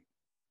theory."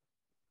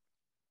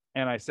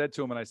 And I said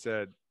to him, and I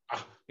said,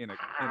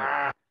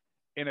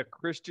 in a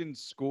Christian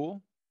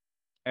school,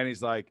 and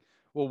he's like,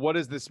 well, what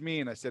does this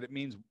mean? I said, it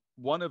means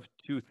one of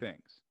two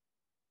things.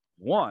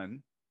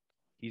 One,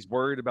 he's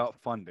worried about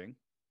funding.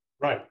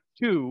 Right.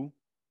 Two,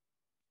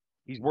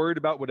 he's worried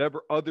about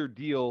whatever other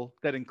deal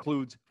that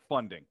includes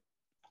funding.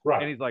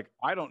 Right. And he's like,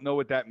 I don't know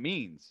what that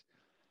means.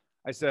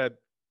 I said,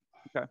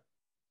 okay,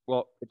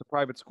 well, it's a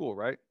private school,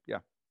 right? Yeah.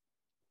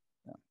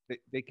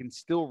 They can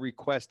still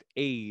request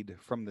aid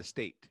from the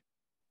state.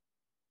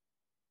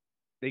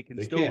 They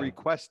can still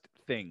request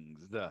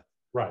things.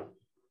 Right.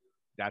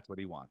 That's what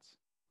he wants.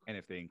 And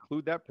if they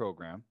include that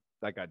program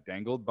that got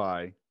dangled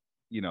by,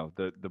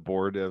 the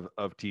board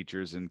of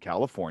teachers in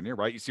California,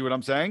 right? You see what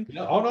I'm saying?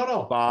 No. Oh,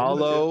 no.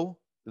 Follow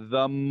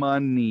the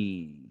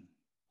money,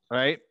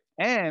 right?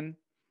 And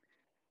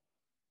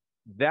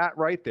that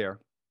right there,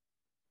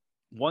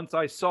 once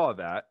I saw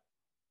that,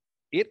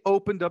 it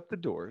opened up the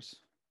doors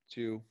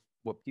to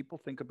what people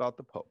think about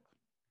the Pope.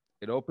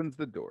 It opens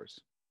the doors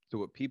to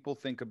what people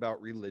think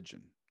about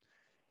religion.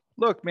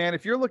 Look, man,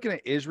 if you're looking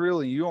at Israel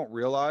and you don't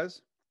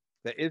realize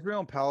that Israel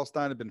and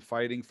Palestine have been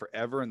fighting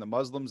forever, and the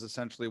Muslims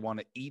essentially want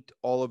to eat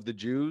all of the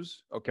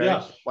Jews, okay?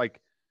 Yes.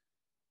 Like,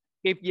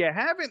 if you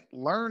haven't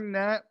learned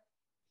that,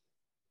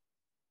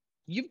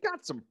 you've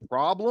got some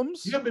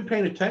problems. You haven't been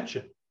paying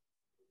attention.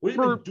 What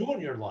have you been doing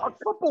in your life?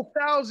 A couple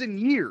thousand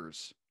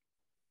years.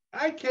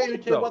 I can't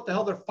even tell you what the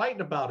hell they're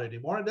fighting about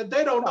anymore.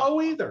 They don't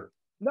know either.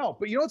 No,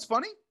 but you know what's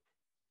funny?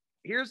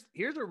 Here's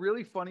a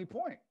really funny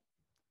point.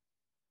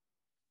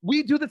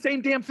 We do the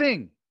same damn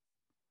thing.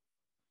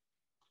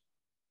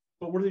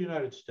 But we're the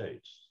United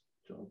States.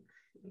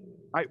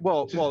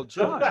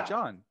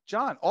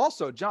 John.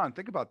 Also, John,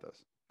 think about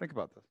this.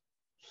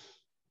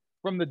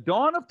 From the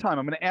dawn of time,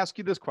 I'm going to ask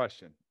you this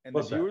question, and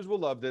the viewers will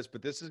love this,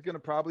 but this is going to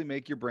probably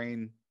make your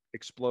brain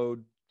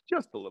explode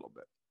just a little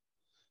bit.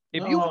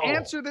 If you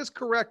answer this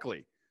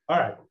correctly, all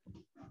right.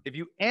 If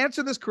you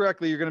answer this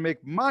correctly, you're going to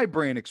make my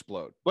brain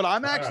explode. But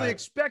I'm actually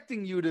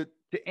expecting you to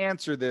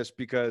answer this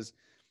because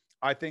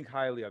I think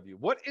highly of you.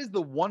 What is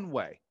the one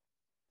way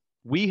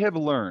we have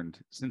learned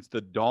since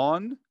the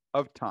dawn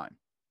of time?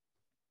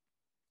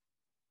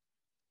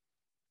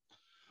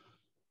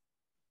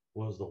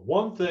 Was the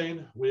one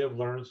thing we have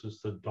learned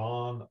since the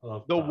dawn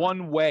of time.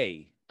 One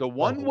way. The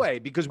one way,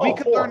 because we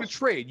could learn a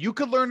trade. You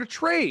could learn a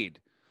trade.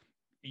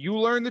 You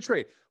learn the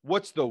trade.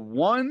 What's the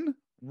one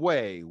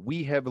way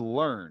we have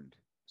learned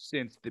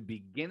since the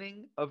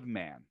beginning of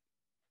man?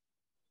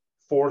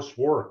 Force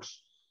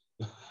works.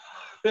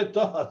 It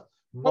does.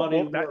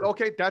 Money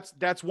works.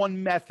 That's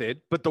one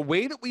method, but the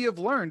way that we have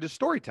learned is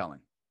storytelling.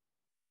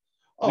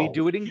 We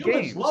do it in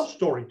games. Love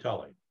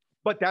storytelling.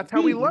 But that's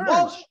how we learn.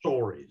 Love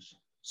stories.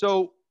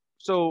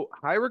 So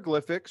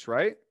hieroglyphics,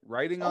 right?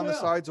 Writing on the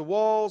sides of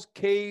walls,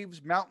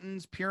 caves,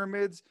 mountains,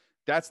 pyramids.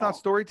 That's not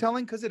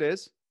storytelling, because it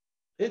is.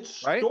 It's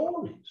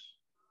stories.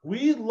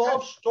 We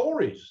love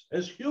stories.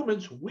 As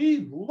humans,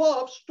 we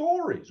love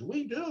stories.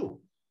 We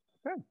do.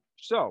 Okay.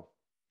 So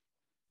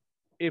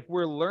if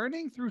we're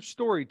learning through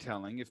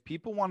storytelling, if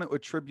people want to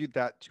attribute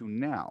that to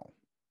now,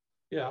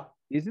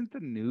 isn't the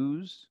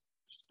news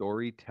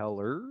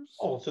storytellers?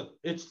 Oh, so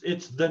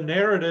it's the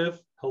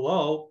narrative.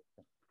 Hello.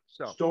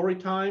 So story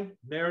time,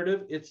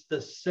 narrative, it's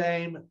the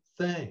same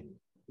thing.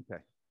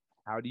 Okay.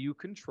 How do you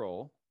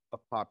control of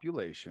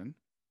population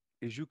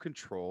is you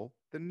control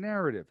the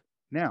narrative.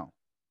 Now,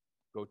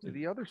 go to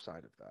the other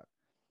side of that.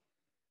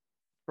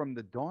 From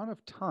the dawn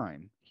of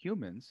time,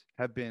 humans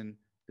have been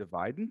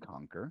divide and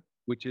conquer,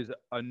 which is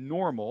a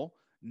normal,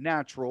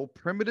 natural,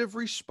 primitive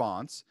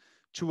response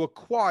to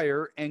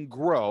acquire and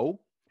grow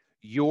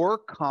your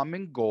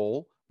common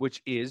goal,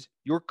 which is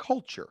your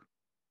culture,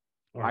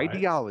 All right.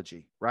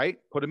 ideology, right?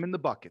 Put them in the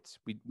buckets.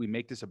 We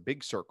make this a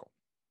big circle.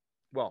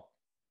 Well,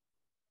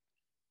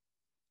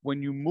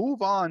 when you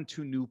move on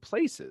to new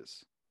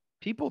places,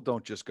 people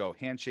don't just go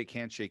handshake,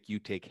 handshake, you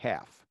take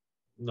half.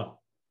 No.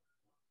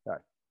 Okay.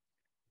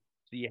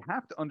 So you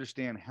have to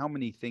understand how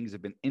many things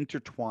have been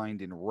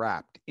intertwined and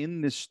wrapped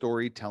in this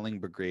storytelling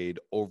brigade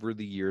over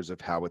the years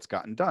of how it's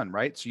gotten done,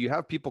 right? So you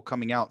have people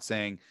coming out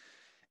saying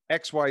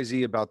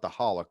XYZ about the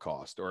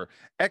Holocaust, or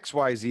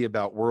XYZ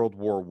about World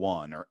War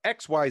I, or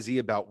XYZ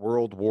about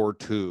World War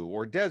II,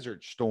 or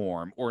Desert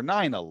Storm, or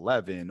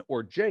 9/11,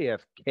 or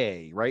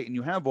JFK, right? And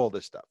you have all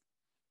this stuff.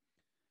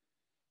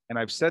 And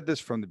I've said this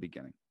from the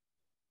beginning.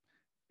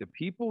 The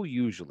people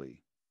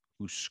usually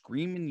who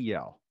scream and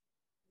yell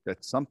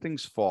that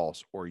something's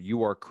false or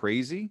you are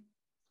crazy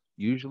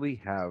usually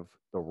have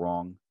the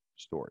wrong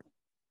story.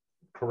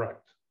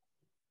 Correct.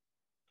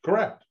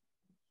 Correct.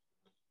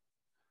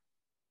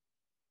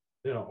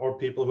 You know, or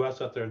people who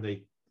sit there and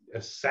they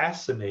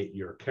assassinate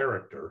your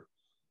character.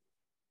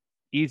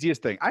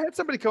 Easiest thing. I had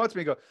somebody come up to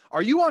me and go,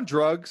 "Are you on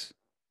drugs?"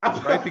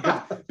 Right?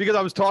 Because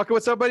I was talking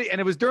with somebody and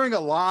it was during a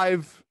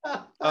live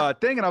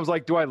thing, and I was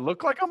like, "Do I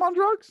look like I'm on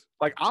drugs?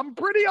 Like, I'm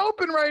pretty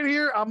open right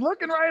here. I'm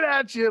looking right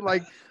at you."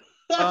 Like,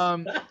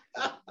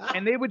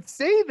 and they would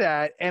say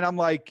that, and I'm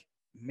like,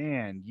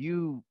 "Man,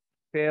 you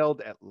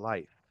failed at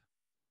life."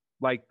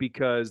 Like,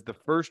 because the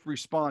first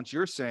response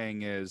you're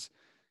saying is,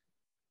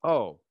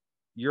 "Oh,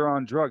 you're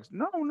on drugs."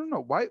 No, no,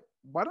 no.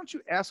 Why don't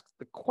you ask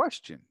the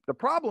question? The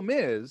problem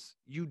is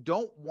you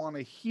don't want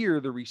to hear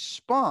the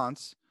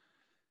response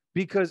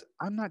because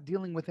I'm not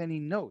dealing with any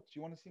notes.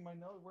 You want to see my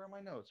notes? Where are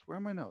my notes? Where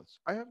are my notes?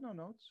 I have no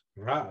notes.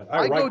 Right.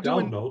 I write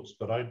down notes,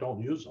 but I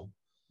don't use them.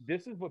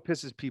 This is what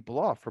pisses people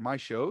off. For my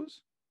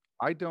shows,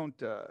 I don't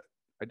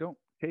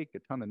take a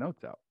ton of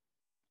notes out.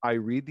 I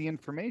read the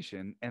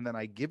information and then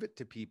I give it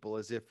to people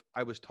as if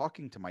I was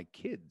talking to my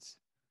kids.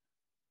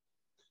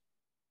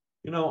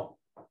 You know,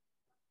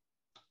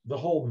 the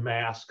whole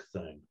mask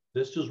thing.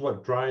 This is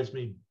what drives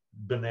me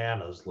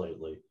bananas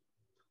lately.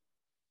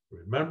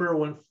 Remember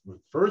when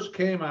it first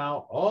came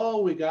out?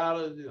 Oh, we got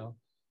to,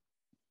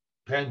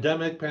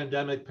 pandemic.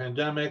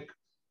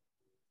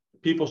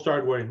 People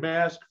started wearing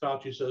masks.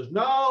 Fauci says,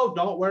 no,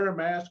 don't wear a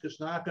mask.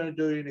 It's not going to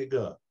do you any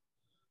good.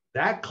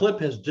 That clip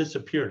has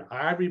disappeared.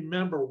 I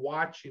remember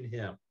watching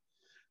him.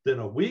 Then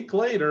a week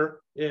later,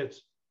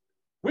 it's,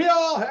 we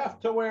all have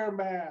to wear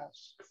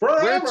masks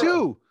forever. Where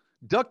to?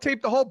 Duct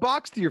tape the whole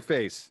box to your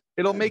face.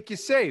 It'll make you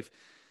safe.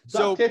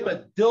 Duct tape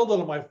a dildo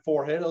to my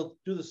forehead. It'll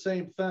do the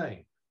same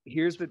thing.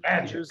 Here's the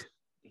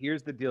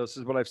deal. This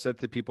is what I've said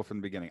to people from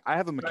the beginning. I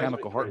have a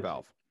mechanical heart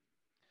valve.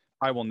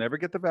 I will never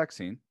get the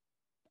vaccine.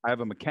 I have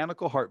a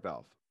mechanical heart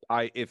valve.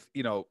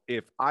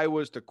 If I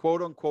was to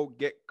quote unquote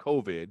get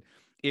COVID,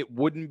 it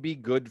wouldn't be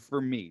good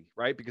for me,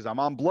 right? Because I'm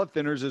on blood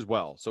thinners as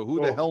well. So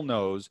who the hell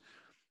knows,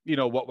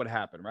 what would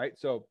happen, right?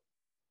 So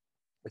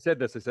I said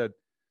this. I said,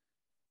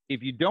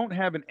 if you don't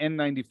have an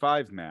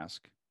N95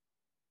 mask,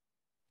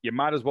 you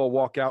might as well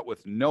walk out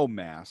with no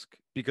mask,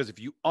 because if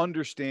you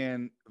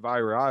understand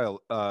how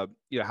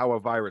a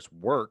virus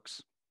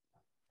works,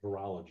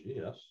 virology,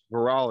 yes,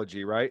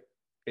 virology, right?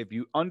 If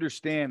you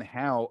understand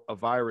how a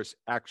virus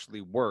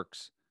actually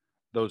works,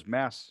 those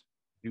masks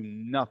do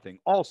nothing.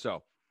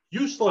 Also,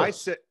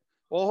 useless.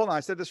 Hold on.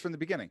 I said this from the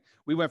beginning.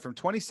 We went from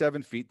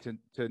 27 feet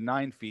to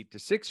 9 feet to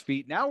 6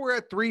 feet. Now we're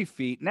at 3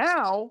 feet.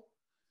 Now,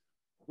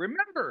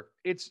 remember,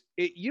 it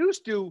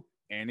used to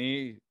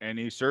any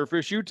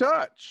surface you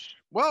touch.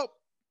 Well,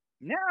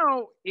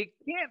 now it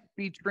can't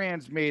be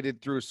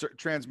transmitted through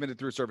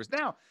a surface.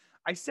 Now,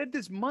 I said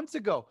this months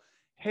ago.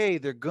 Hey,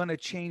 they're going to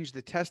change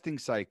the testing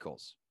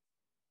cycles.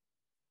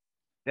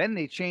 Then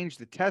they changed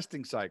the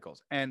testing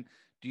cycles. And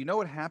do you know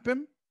what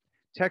happened?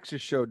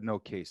 Texas showed no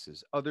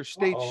cases. Other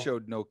states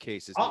showed no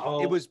cases.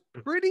 It was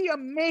pretty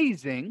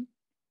amazing.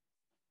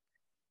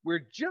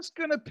 We're just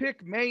going to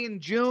pick May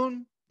and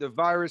June. The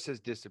virus has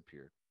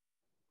disappeared.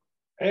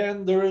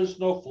 And there is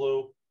no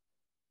flu.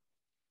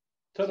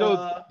 Ta-da.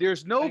 So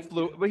there's no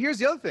flu. But here's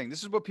the other thing.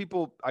 This is what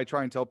I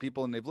try and tell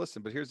people, and they've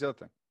listened. But here's the other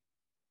thing.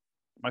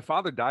 My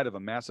father died of a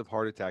massive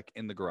heart attack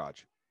in the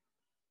garage.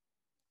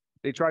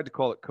 They tried to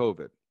call it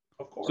COVID.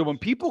 Of course. So when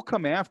people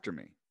come after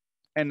me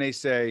and they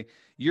say,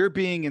 you're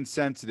being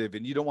insensitive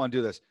and you don't want to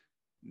do this.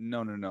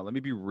 No. Let me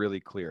be really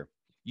clear.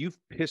 You've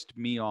pissed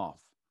me off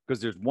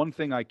because there's one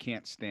thing I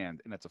can't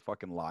stand, and that's a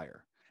fucking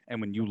liar. And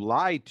when you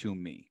lie to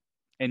me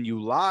and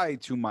you lie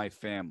to my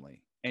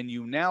family and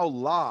you now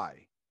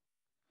lie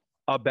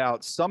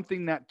about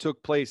something that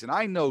took place, and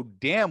I know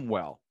damn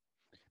well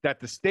that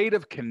the state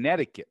of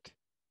Connecticut,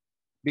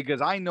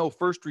 because I know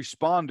first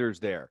responders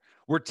there,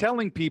 We're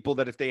telling people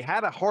that if they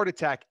had a heart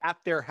attack at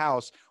their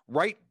house,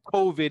 write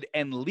COVID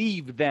and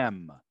leave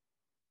them.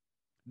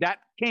 That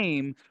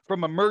came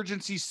from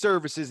emergency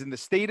services in the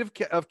state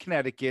of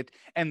Connecticut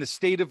and the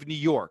state of New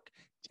York.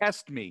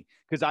 Test me,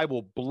 because I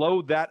will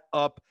blow that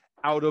up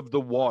out of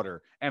the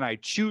water. And I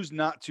choose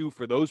not to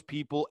for those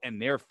people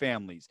and their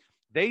families.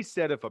 They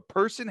said if a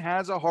person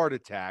has a heart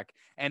attack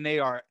and they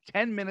are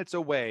 10 minutes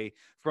away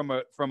from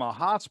a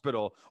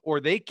hospital, or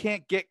they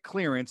can't get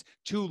clearance,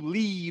 to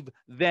leave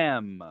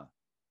them.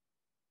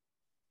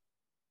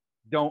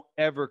 Don't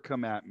ever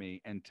come at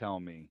me and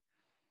tell me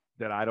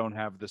that I don't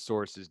have the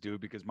sources,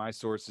 dude, because my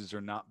sources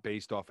are not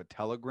based off a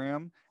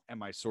Telegram, and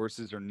my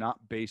sources are not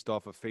based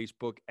off of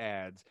Facebook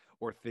ads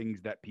or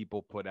things that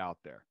people put out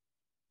there.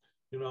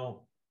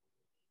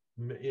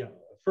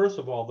 First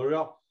of all, they're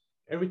all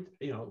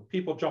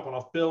people jumping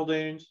off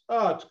buildings.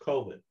 Oh, it's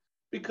COVID,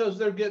 because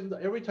they're getting,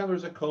 every time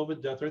there's a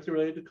COVID death rate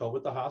related to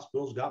COVID, the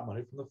hospitals got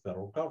money from the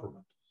federal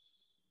government.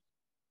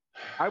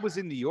 I was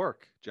in New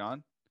York,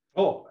 John.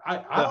 Oh, I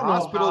don't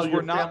know how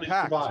your family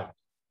survived.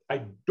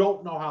 I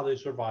don't know how they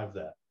survived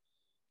that.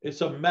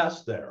 It's a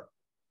mess there.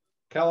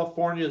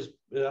 California is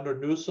under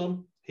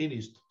Newsom.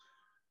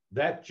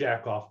 That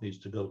jack-off needs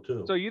to go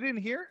too. So you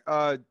didn't hear?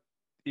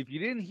 If you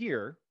didn't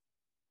hear,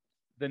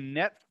 the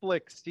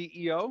Netflix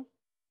CEO,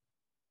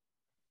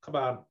 come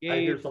on, I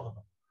hear something.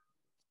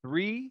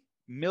 $3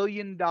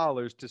 million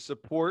to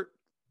support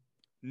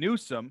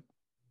Newsom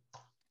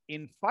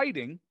in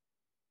fighting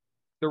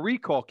the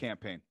recall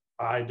campaign.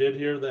 I did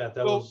hear that.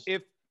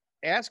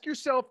 Ask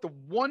yourself the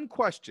one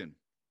question: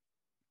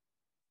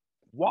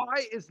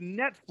 why is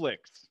Netflix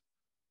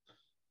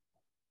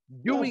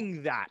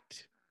doing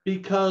that?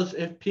 Because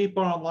if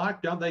people are on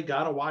lockdown, they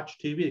got to watch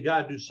TV. They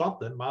got to do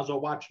something. Might as well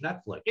watch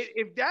Netflix.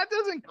 If that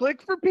doesn't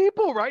click for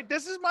people, right?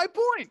 This is my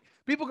point.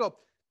 People go,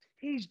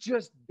 he's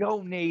just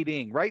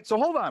donating, right? So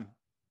hold on.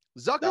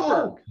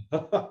 Zuckerberg.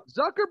 No.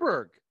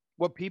 Zuckerberg.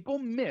 What people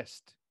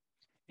missed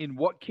in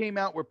what came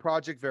out with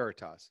Project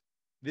Veritas,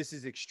 this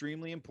is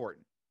extremely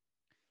important.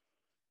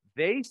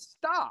 They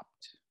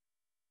stopped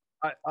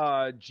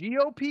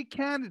GOP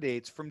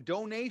candidates from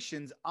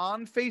donations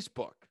on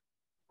Facebook.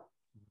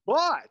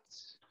 But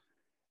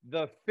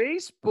the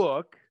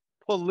Facebook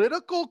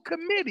political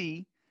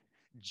committee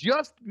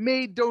just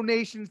made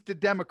donations to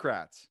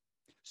Democrats.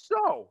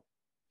 So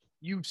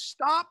you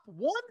stop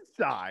one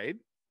side,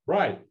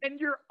 right, and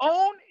your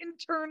own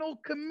internal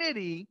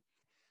committee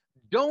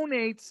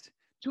donates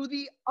to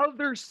the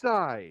other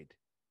side.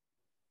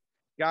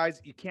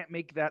 Guys, you can't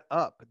make that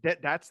up.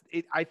 That's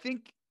it. I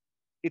think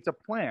it's a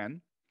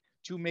plan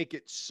to make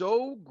it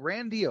so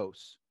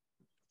grandiose,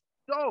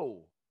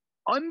 so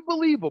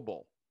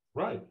unbelievable,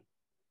 right,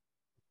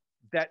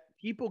 that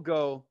people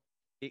go,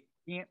 it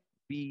can't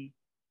be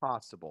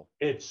possible.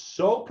 It's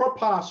so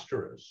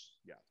preposterous.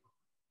 Yeah,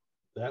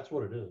 that's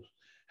what it is.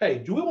 Hey,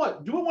 do we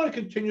want to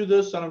continue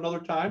this on another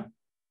time?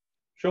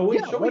 Shall we?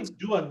 Shall we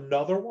do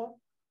another one?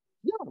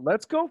 Yeah,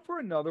 let's go for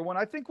another one.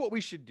 I think what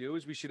we should do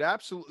is we should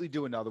absolutely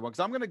do another one, because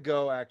I'm going to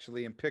go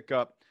actually and pick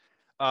up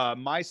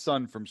my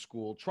son from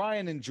school, try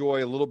and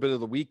enjoy a little bit of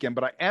the weekend,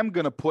 but I am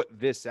going to put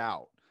this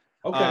out.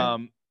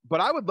 Okay. But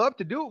I would love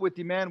to do it with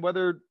you, man,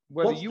 whether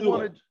you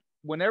want to,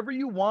 whenever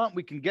you want.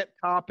 We can get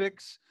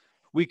topics.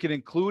 We can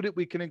include it.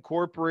 We can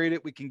incorporate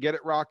it. We can get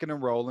it rocking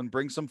and rolling,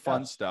 bring some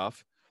fun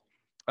stuff.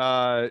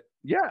 Yeah,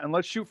 and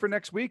let's shoot for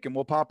next week, and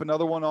we'll pop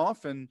another one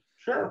off and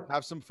sure,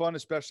 have some fun,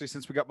 especially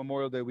since we got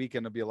Memorial Day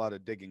weekend. There'll be a lot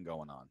of digging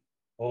going on.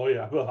 Oh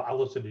yeah, well, I'll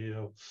listen to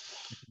you.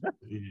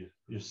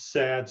 You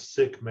sad,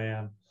 sick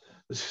man.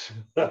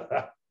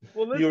 Well,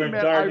 listen, you're in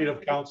dire need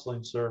of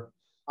counseling, sir.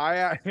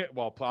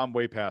 Well, I'm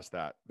way past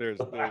that. We're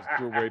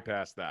way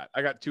past that.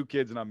 I got 2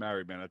 kids and I'm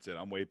married, man. That's it.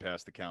 I'm way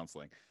past the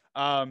counseling.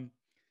 I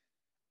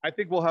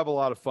think we'll have a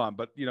lot of fun,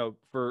 but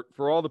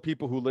for all the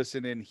people who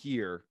listen in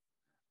here,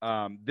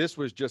 this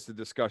was just a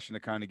discussion to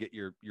kind of get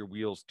your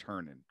wheels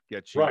turning,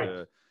 get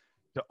you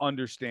to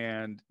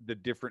understand the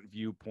different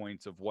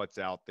viewpoints of what's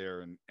out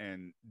there,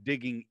 and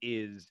digging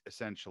is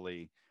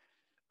essentially,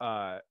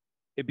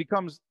 it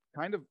becomes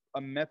kind of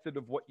a method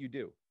of what you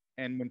do.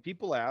 And when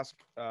people ask,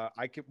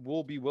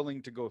 will be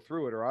willing to go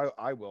through it, or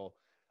I will,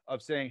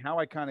 of saying how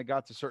I kind of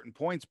got to certain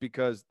points,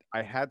 because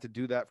I had to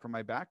do that for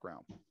my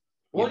background.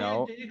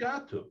 Well, you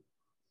got to.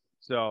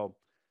 So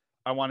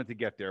I wanted to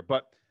get there,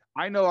 but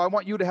I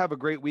want you to have a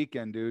great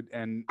weekend, dude.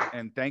 And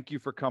thank you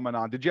for coming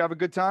on. Did you have a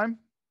good time?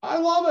 I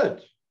love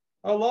it.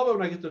 I love it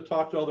when I get to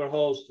talk to other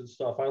hosts and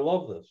stuff. I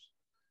love this.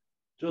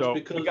 Just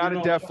because we got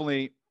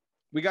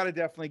to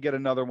definitely get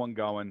another one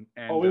going.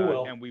 And we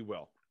will. And we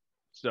will.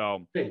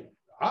 So hey,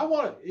 I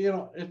want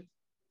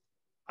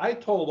I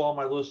told all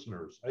my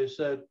listeners, I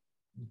said,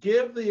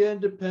 give the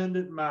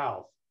independent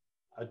mouth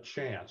a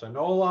chance. I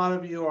know a lot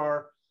of you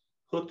are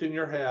hooked in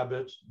your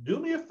habits. Do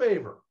me a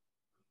favor.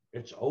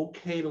 It's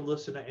okay to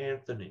listen to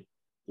Anthony.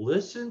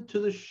 Listen to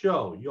the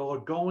show. You're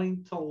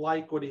going to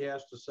like what he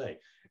has to say.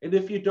 And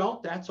if you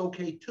don't, that's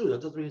okay too. That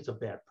doesn't mean he's a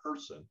bad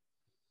person.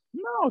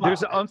 No,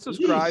 there's an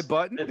unsubscribe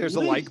button. There's a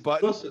like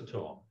button. Listen to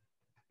him.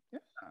 Yeah.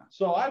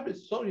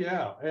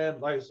 Yeah.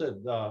 And like I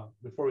said,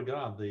 before we get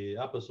on the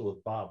episode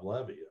with Bob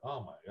Levy,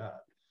 oh my God.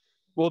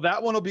 Well,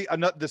 that one will be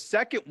another, the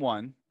second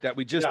one that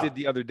we just Yeah. did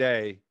the other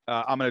day.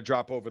 I'm going to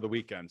drop over the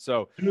weekend.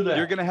 So Do that.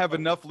 you're going to have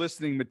enough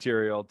listening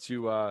material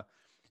to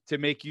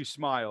make you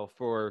smile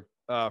for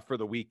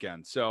the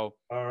weekend. So,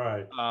 All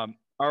right.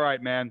 All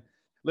right, man.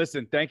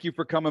 Listen, thank you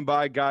for coming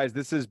by, guys.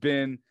 This has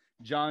been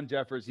John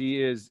Jeffers.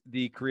 He is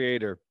the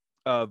creator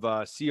of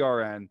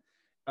CRN.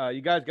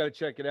 You guys got to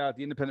check it out.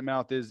 The Independent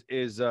Mouth is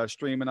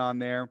streaming on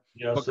there.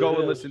 Yes, But go it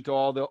and is. listen to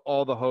all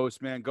the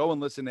hosts, man. Go and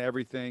listen to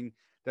everything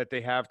that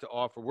they have to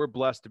offer. We're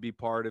blessed to be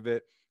part of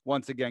it.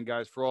 Once again,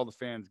 guys, for all the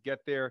fans, get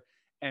there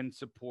and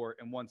support.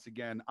 And once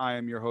again, I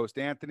am your host,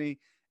 Anthony,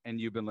 and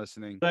you've been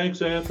listening.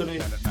 Thanks, Anthony.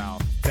 Independent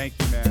Mouth. Thank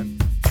you, man.